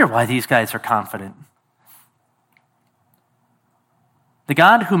 No wonder why these guys are confident. The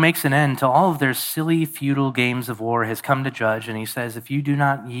God who makes an end to all of their silly, futile games of war has come to judge, and he says, if you do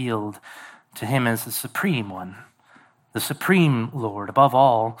not yield to him as the supreme one, the supreme Lord above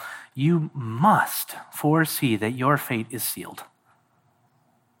all, you must foresee that your fate is sealed.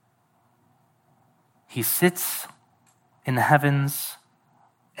 He sits in the heavens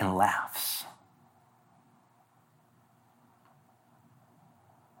and laughs.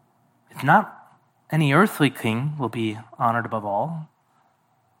 If not any earthly king will be honored above all,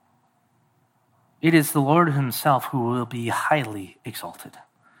 it is the Lord himself who will be highly exalted.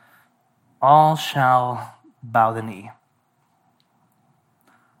 All shall bow the knee.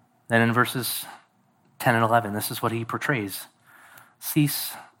 Then in verses 10 and 11, this is what he portrays.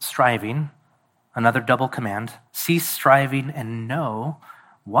 Cease striving, another double command. Cease striving and know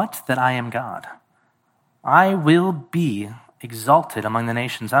what? That I am God. I will be exalted among the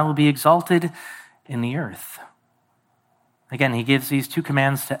nations. I will be exalted in the earth. Again, he gives these two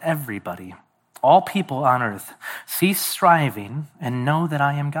commands to everybody. All people on earth, cease striving and know that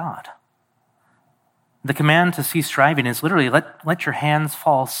I am God. The command to cease striving is literally let your hands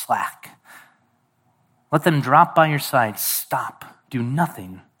fall slack. Let them drop by your side. Stop. Do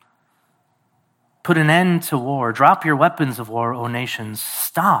nothing. Put an end to war. Drop your weapons of war, O nations.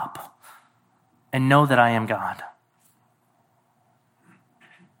 Stop and know that I am God.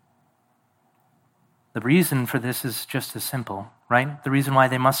 The reason for this is just as simple, right? The reason why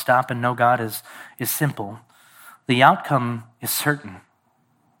they must stop and know God is simple. The outcome is certain.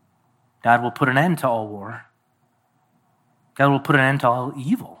 God will put an end to all war. God will put an end to all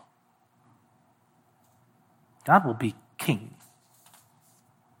evil. God will be king.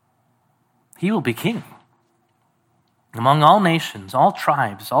 He will be king. Among all nations, all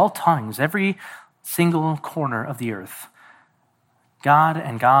tribes, all tongues, every single corner of the earth, God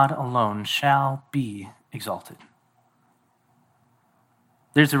and God alone shall be exalted.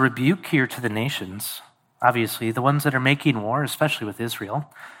 There's a rebuke here to the nations, obviously, the ones that are making war, especially with Israel.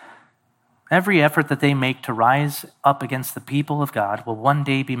 Every effort that they make to rise up against the people of God will one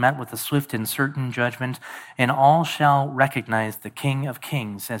day be met with a swift and certain judgment, and all shall recognize the King of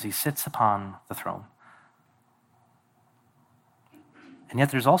Kings as he sits upon the throne. And yet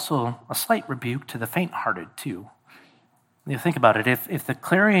there's also a slight rebuke to the faint-hearted, too. You think about it. If the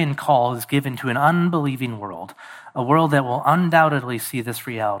clarion call is given to an unbelieving world, a world that will undoubtedly see this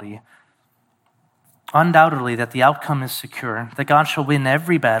reality, undoubtedly that the outcome is secure, that God shall win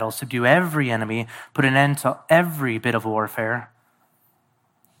every battle, subdue every enemy, put an end to every bit of warfare,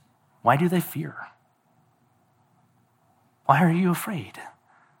 why do they fear? Why are you afraid?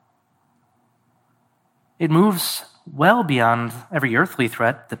 It moves well beyond every earthly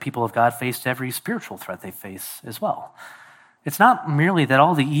threat the people of God face to every spiritual threat they face as well. It's not merely that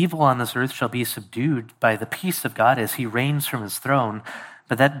all the evil on this earth shall be subdued by the peace of God as he reigns from his throne,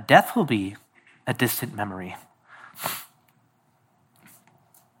 but that death will be a distant memory.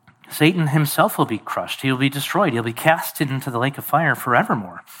 Satan himself will be crushed. He will be destroyed. He'll be cast into the lake of fire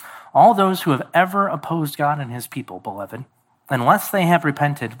forevermore. All those who have ever opposed God and his people, beloved, unless they have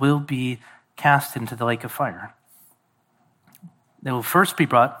repented, will be cast into the lake of fire. They will first be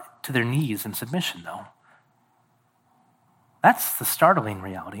brought to their knees in submission, though. That's the startling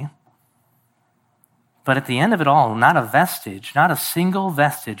reality. But at the end of it all, not a vestige, not a single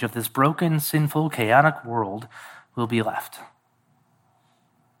vestige of this broken, sinful, chaotic world will be left.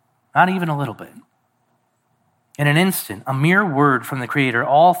 Not even a little bit. In an instant, a mere word from the Creator,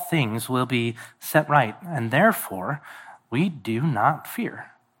 all things will be set right, and therefore, we do not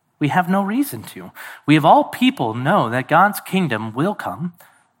fear. We have no reason to. We of all people know that God's kingdom will come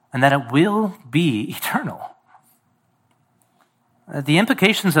and that it will be eternal. The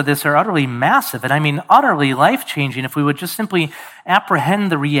implications of this are utterly massive, and I mean utterly life-changing if we would just simply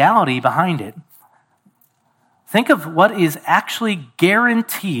apprehend the reality behind it. Think of what is actually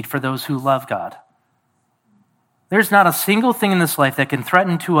guaranteed for those who love God. There's not a single thing in this life that can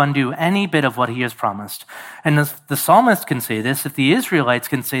threaten to undo any bit of what he has promised. And the psalmist can say this, if the Israelites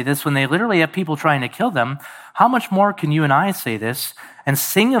can say this when they literally have people trying to kill them, how much more can you and I say this and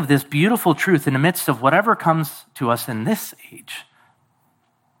sing of this beautiful truth in the midst of whatever comes to us in this age?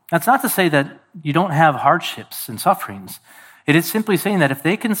 That's not to say that you don't have hardships and sufferings. It is simply saying that if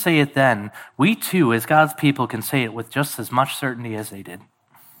they can say it then, we too, as God's people, can say it with just as much certainty as they did.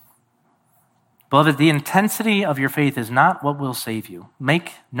 Beloved, the intensity of your faith is not what will save you.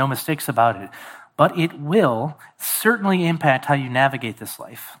 Make no mistakes about it. But it will certainly impact how you navigate this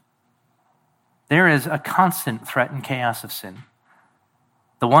life. There is a constant threat and chaos of sin.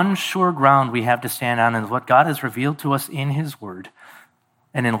 The one sure ground we have to stand on is what God has revealed to us in his word.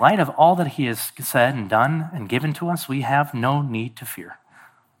 And in light of all that he has said and done and given to us, we have no need to fear.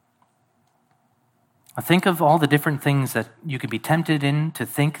 Think of all the different things that you could be tempted in to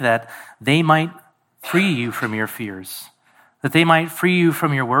think that they might free you from your fears, that they might free you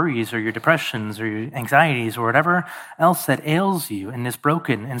from your worries or your depressions or your anxieties or whatever else that ails you in this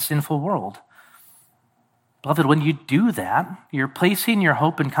broken and sinful world. Beloved, when you do that, you're placing your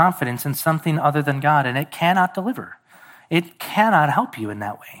hope and confidence in something other than God, and it cannot deliver. It cannot help you in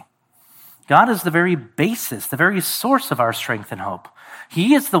that way. God is the very basis, the very source of our strength and hope.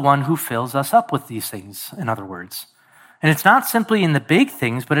 He is the one who fills us up with these things, in other words. And it's not simply in the big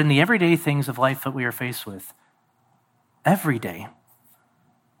things, but in the everyday things of life that we are faced with. Every day.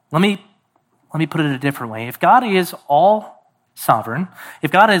 Let me put it a different way. If God is all sovereign,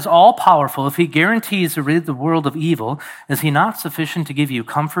 if God is all powerful, if he guarantees to rid the world of evil, is he not sufficient to give you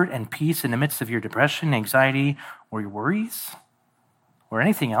comfort and peace in the midst of your depression, anxiety, or your worries? Or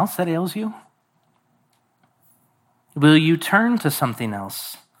anything else that ails you? Will you turn to something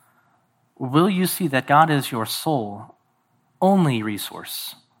else? Or will you see that God is your sole, only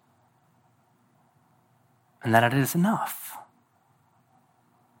resource? And that it is enough?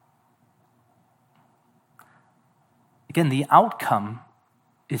 Again, the outcome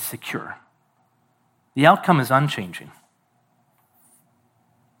is secure. The outcome is unchanging.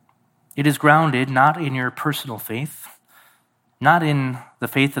 It is grounded not in your personal faith, not in the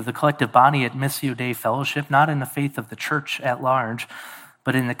faith of the collective body at Missio Dei Fellowship, not in the faith of the church at large,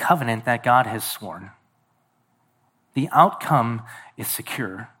 but in the covenant that God has sworn. The outcome is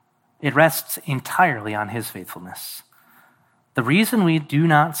secure. It rests entirely on his faithfulness. The reason we do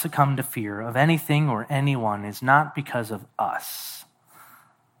not succumb to fear of anything or anyone is not because of us.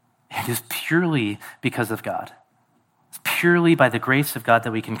 It is purely because of God. It's purely by the grace of God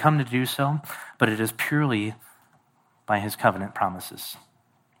that we can come to do so, but it is purely by his covenant promises.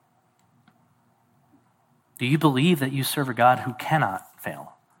 Do you believe that you serve a God who cannot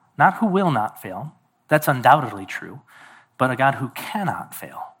fail. Not who will not fail. That's undoubtedly true. But a God who cannot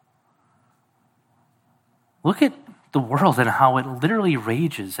fail. Look at the world and how it literally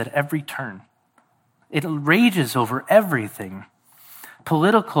rages at every turn. It rages over everything.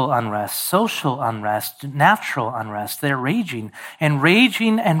 Political unrest, social unrest, natural unrest. They're raging and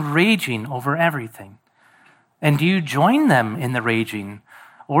raging and raging over everything. And do you join them in the raging,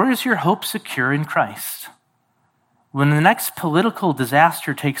 or is your hope secure in Christ? When the next political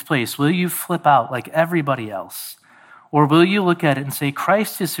disaster takes place, will you flip out like everybody else? Or will you look at it and say,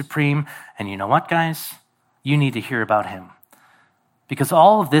 Christ is supreme, and you know what, guys? You need to hear about him. Because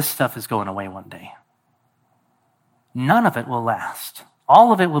all of this stuff is going away one day. None of it will last.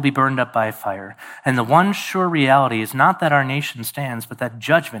 All of it will be burned up by fire. And the one sure reality is not that our nation stands, but that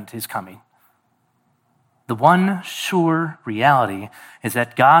judgment is coming. The one sure reality is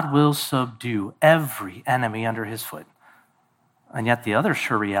that God will subdue every enemy under his foot. And yet the other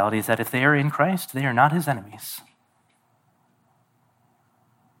sure reality is that if they are in Christ, they are not his enemies.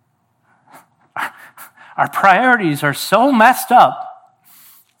 Our priorities are so messed up.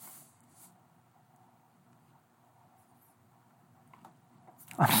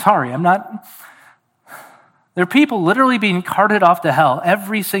 I'm sorry, I'm not. There are people literally being carted off to hell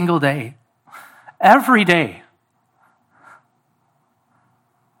every single day. Every day.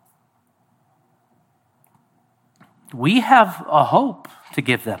 We have a hope to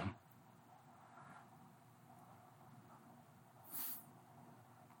give them.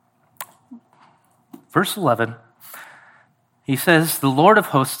 Verse 11, he says, the Lord of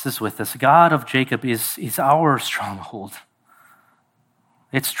hosts is with us. God of Jacob is our stronghold.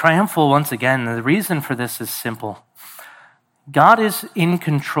 It's triumphal once again. The reason for this is simple. God is in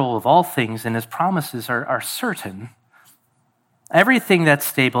control of all things, and his promises are certain. Everything that's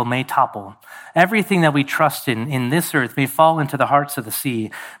stable may topple. Everything that we trust in this earth may fall into the hearts of the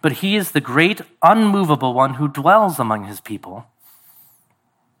sea. But he is the great, unmovable one who dwells among his people.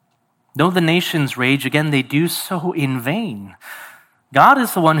 Though the nations rage, again, they do so in vain. God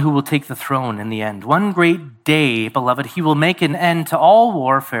is the one who will take the throne in the end. One great day, beloved, he will make an end to all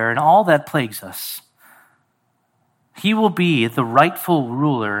warfare and all that plagues us. He will be the rightful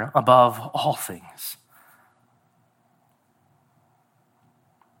ruler above all things.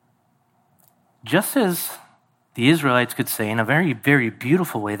 Just as the Israelites could say in a very, very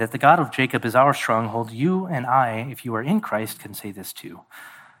beautiful way that the God of Jacob is our stronghold, you and I, if you are in Christ, can say this too.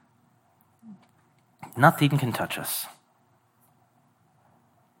 Nothing can touch us.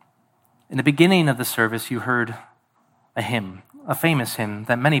 In the beginning of the service, you heard a hymn, a famous hymn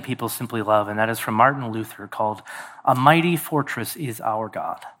that many people simply love, and that is from Martin Luther called "A Mighty Fortress is Our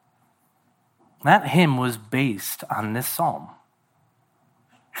God." That hymn was based on this psalm.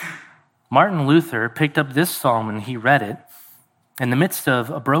 Martin Luther picked up this psalm and he read it in the midst of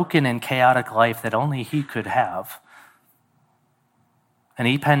a broken and chaotic life that only he could have. And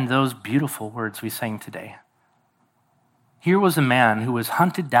he penned those beautiful words we sang today. Here was a man who was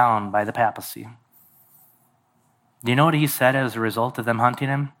hunted down by the papacy. Do you know what he said as a result of them hunting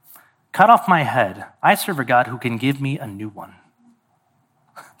him? Cut off my head. I serve a God who can give me a new one.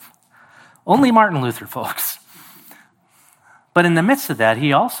 Only Martin Luther, folks. But in the midst of that,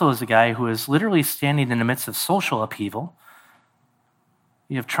 he also is a guy who is literally standing in the midst of social upheaval.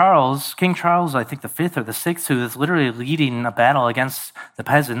 You have King Charles, I think the 5th or the 6th, who is literally leading a battle against the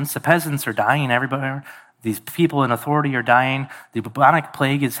peasants. The peasants are dying everywhere. These people in authority are dying. The bubonic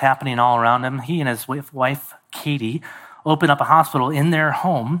plague is happening all around him. He and his wife, Katie, open up a hospital in their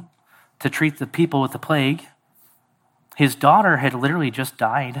home to treat the people with the plague. His daughter had literally just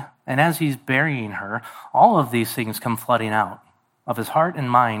died, and as he's burying her, all of these things come flooding out of his heart and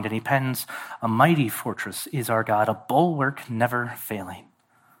mind, and he pens, "A mighty fortress is our God, a bulwark never failing."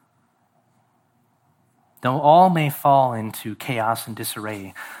 Though all may fall into chaos and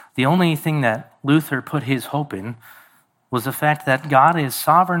disarray, the only thing that Luther put his hope in was the fact that God is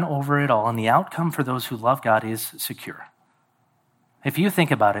sovereign over it all, and the outcome for those who love God is secure. If you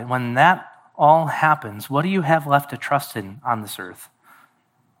think about it, when that all happens, what do you have left to trust in on this earth?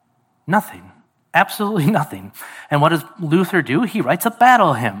 Nothing. Absolutely nothing. And what does Luther do? He writes a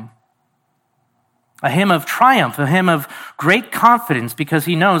battle hymn. A hymn of triumph, a hymn of great confidence because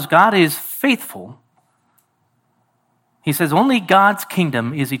he knows God is faithful. He says only God's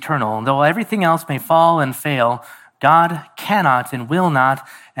kingdom is eternal, and though everything else may fall and fail, God cannot and will not,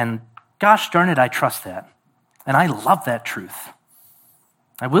 and gosh darn it, I trust that. And I love that truth.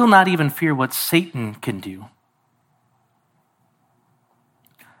 I will not even fear what Satan can do.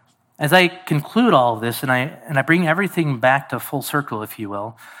 As I conclude all of this, and I bring everything back to full circle, if you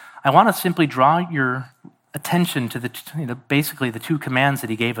will, I want to simply draw your attention to basically the two commands that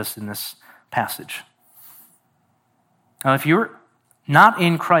he gave us in this passage. Now, if you're not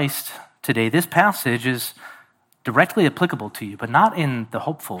in Christ today, this passage is directly applicable to you, but not in the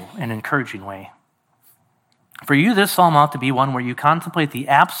hopeful and encouraging way. For you, this psalm ought to be one where you contemplate the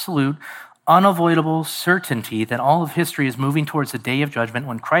absolute, unavoidable certainty that all of history is moving towards the day of judgment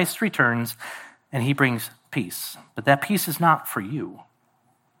when Christ returns and he brings peace. But that peace is not for you.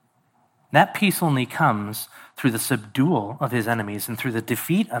 That peace only comes through the subdual of his enemies and through the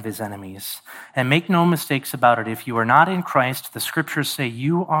defeat of his enemies. And make no mistakes about it, if you are not in Christ, the scriptures say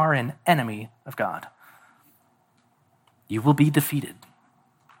you are an enemy of God. You will be defeated.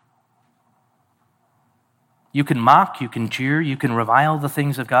 You can mock, you can jeer, you can revile the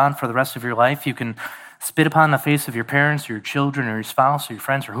things of God for the rest of your life. You can spit upon the face of your parents or your children or your spouse or your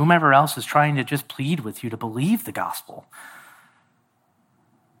friends or whomever else is trying to just plead with you to believe the gospel.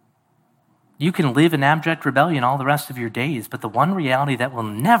 You can live in abject rebellion all the rest of your days, but the one reality that will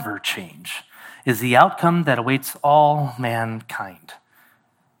never change is the outcome that awaits all mankind.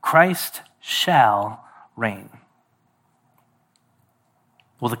 Christ shall reign.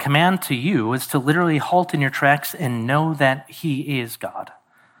 Well, the command to you is to literally halt in your tracks and know that he is God.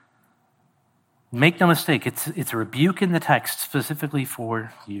 Make no mistake, it's a rebuke in the text specifically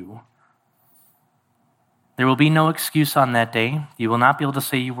for you. There will be no excuse on that day. You will not be able to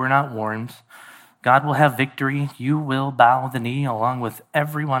say you were not warned. God will have victory. You will bow the knee along with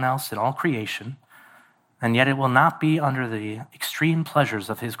everyone else in all creation, and yet it will not be under the extreme pleasures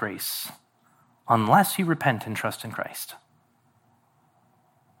of his grace unless you repent and trust in Christ.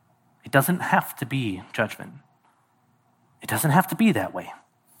 It doesn't have to be judgment. It doesn't have to be that way.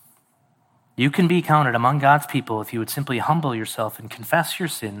 You can be counted among God's people if you would simply humble yourself and confess your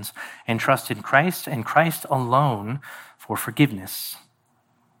sins and trust in Christ and Christ alone for forgiveness.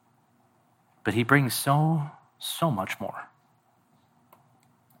 But he brings so much more.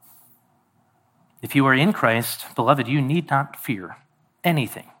 If you are in Christ, beloved, you need not fear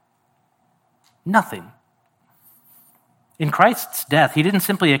anything. Nothing. In Christ's death, he didn't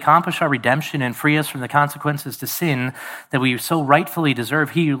simply accomplish our redemption and free us from the consequences to sin that we so rightfully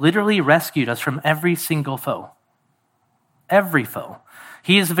deserve. He literally rescued us from every single foe. Every foe.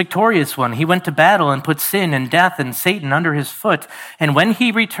 He is the victorious one. He went to battle and put sin and death and Satan under his foot. And when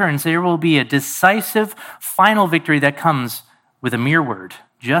he returns, there will be a decisive final victory that comes with a mere word,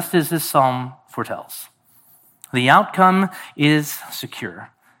 just as this psalm foretells. The outcome is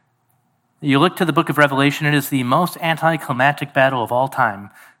secure. You look to the book of Revelation, it is the most anticlimactic battle of all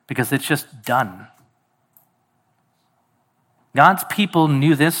time because it's just done. God's people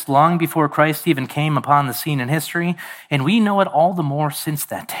knew this long before Christ even came upon the scene in history, and we know it all the more since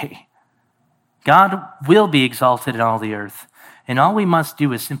that day. God will be exalted in all the earth, and all we must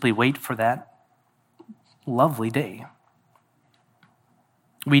do is simply wait for that lovely day.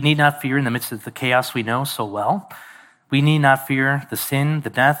 We need not fear in the midst of the chaos we know so well. We need not fear the sin, the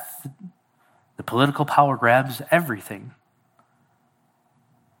death, the political power grabs, everything.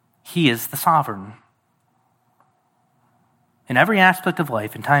 He is the sovereign. In every aspect of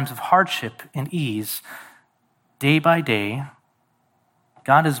life, in times of hardship and ease, day by day,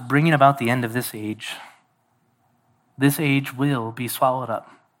 God is bringing about the end of this age. This age will be swallowed up,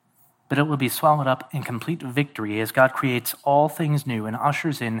 but it will be swallowed up in complete victory as God creates all things new and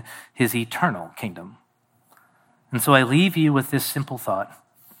ushers in his eternal kingdom. And so I leave you with this simple thought.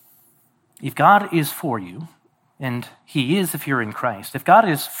 If God is for you, and he is if you're in Christ, if God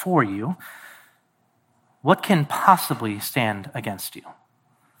is for you, what can possibly stand against you?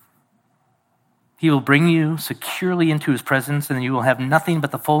 He will bring you securely into his presence, and you will have nothing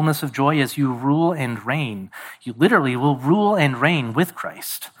but the fullness of joy as you rule and reign. You literally will rule and reign with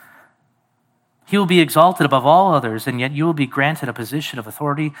Christ. He will be exalted above all others, and yet you will be granted a position of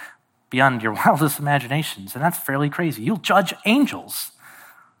authority beyond your wildest imaginations, and that's fairly crazy. You'll judge angels.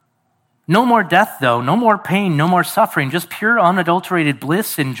 No more death, though, no more pain, no more suffering, just pure unadulterated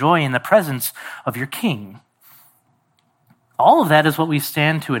bliss and joy in the presence of your King. All of that is what we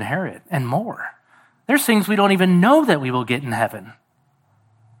stand to inherit and more. There's things we don't even know that we will get in heaven.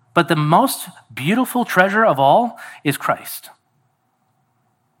 But the most beautiful treasure of all is Christ.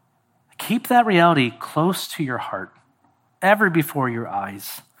 Keep that reality close to your heart, ever before your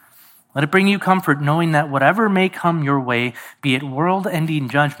eyes. Let it bring you comfort knowing that whatever may come your way, be it world-ending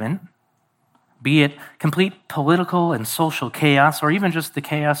judgment, be it complete political and social chaos, or even just the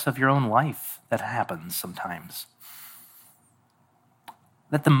chaos of your own life that happens sometimes,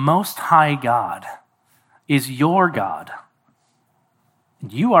 that the Most High God is your God,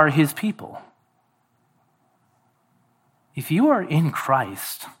 and you are his people. If you are in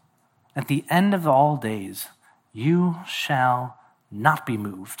Christ, at the end of all days, you shall not be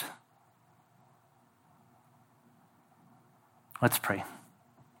moved. Let's pray.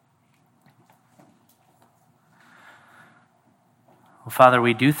 Well, Father,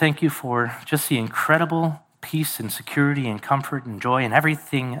 we do thank you for just the incredible peace and security and comfort and joy and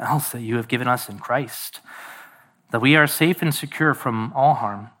everything else that you have given us in Christ. That we are safe and secure from all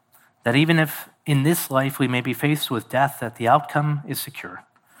harm. That even if in this life we may be faced with death, that the outcome is secure.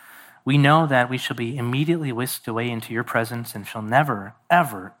 We know that we shall be immediately whisked away into your presence and shall never,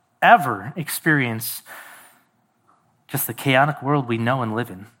 ever, ever experience just the chaotic world we know and live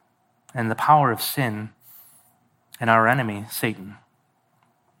in, and the power of sin and our enemy, Satan.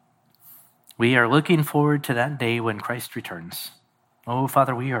 We are looking forward to that day when Christ returns. Oh,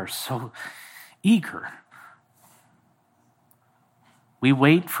 Father, we are so eager. We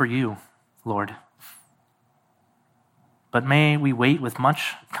wait for you, Lord. But may we wait with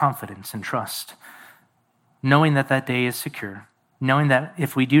much confidence and trust, knowing that that day is secure, knowing that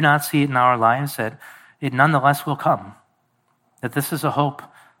if we do not see it in our lives, that it nonetheless will come, that this is a hope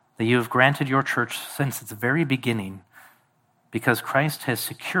that you have granted your church since its very beginning, because Christ has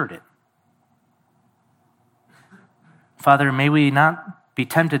secured it. Father, may we not be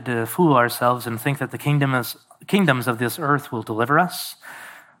tempted to fool ourselves and think that the kingdoms of this earth will deliver us,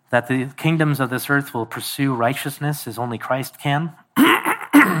 that the kingdoms of this earth will pursue righteousness as only Christ can.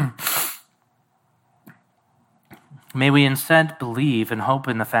 May we instead believe and hope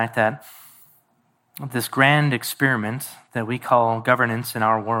in the fact that this grand experiment that we call governance in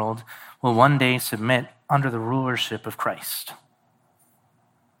our world will one day submit under the rulership of Christ.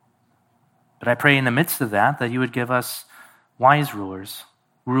 But I pray in the midst of that you would give us wise rulers,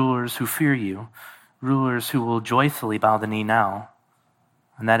 rulers who fear you, rulers who will joyfully bow the knee now,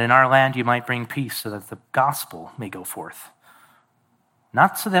 and that in our land you might bring peace so that the gospel may go forth.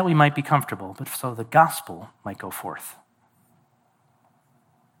 Not so that we might be comfortable, but so the gospel might go forth.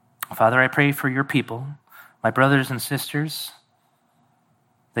 Father, I pray for your people, my brothers and sisters,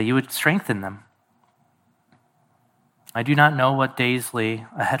 that you would strengthen them. I do not know what days lay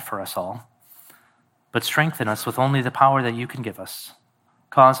ahead for us all, but strengthen us with only the power that you can give us.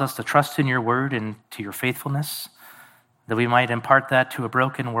 Cause us to trust in your word and to your faithfulness, that we might impart that to a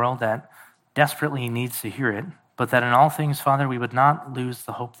broken world that desperately needs to hear it, but that in all things, Father, we would not lose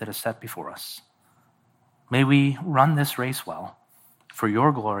the hope that is set before us. May we run this race well, for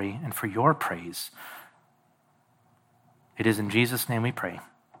your glory and for your praise. It is in Jesus' name we pray.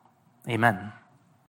 Amen.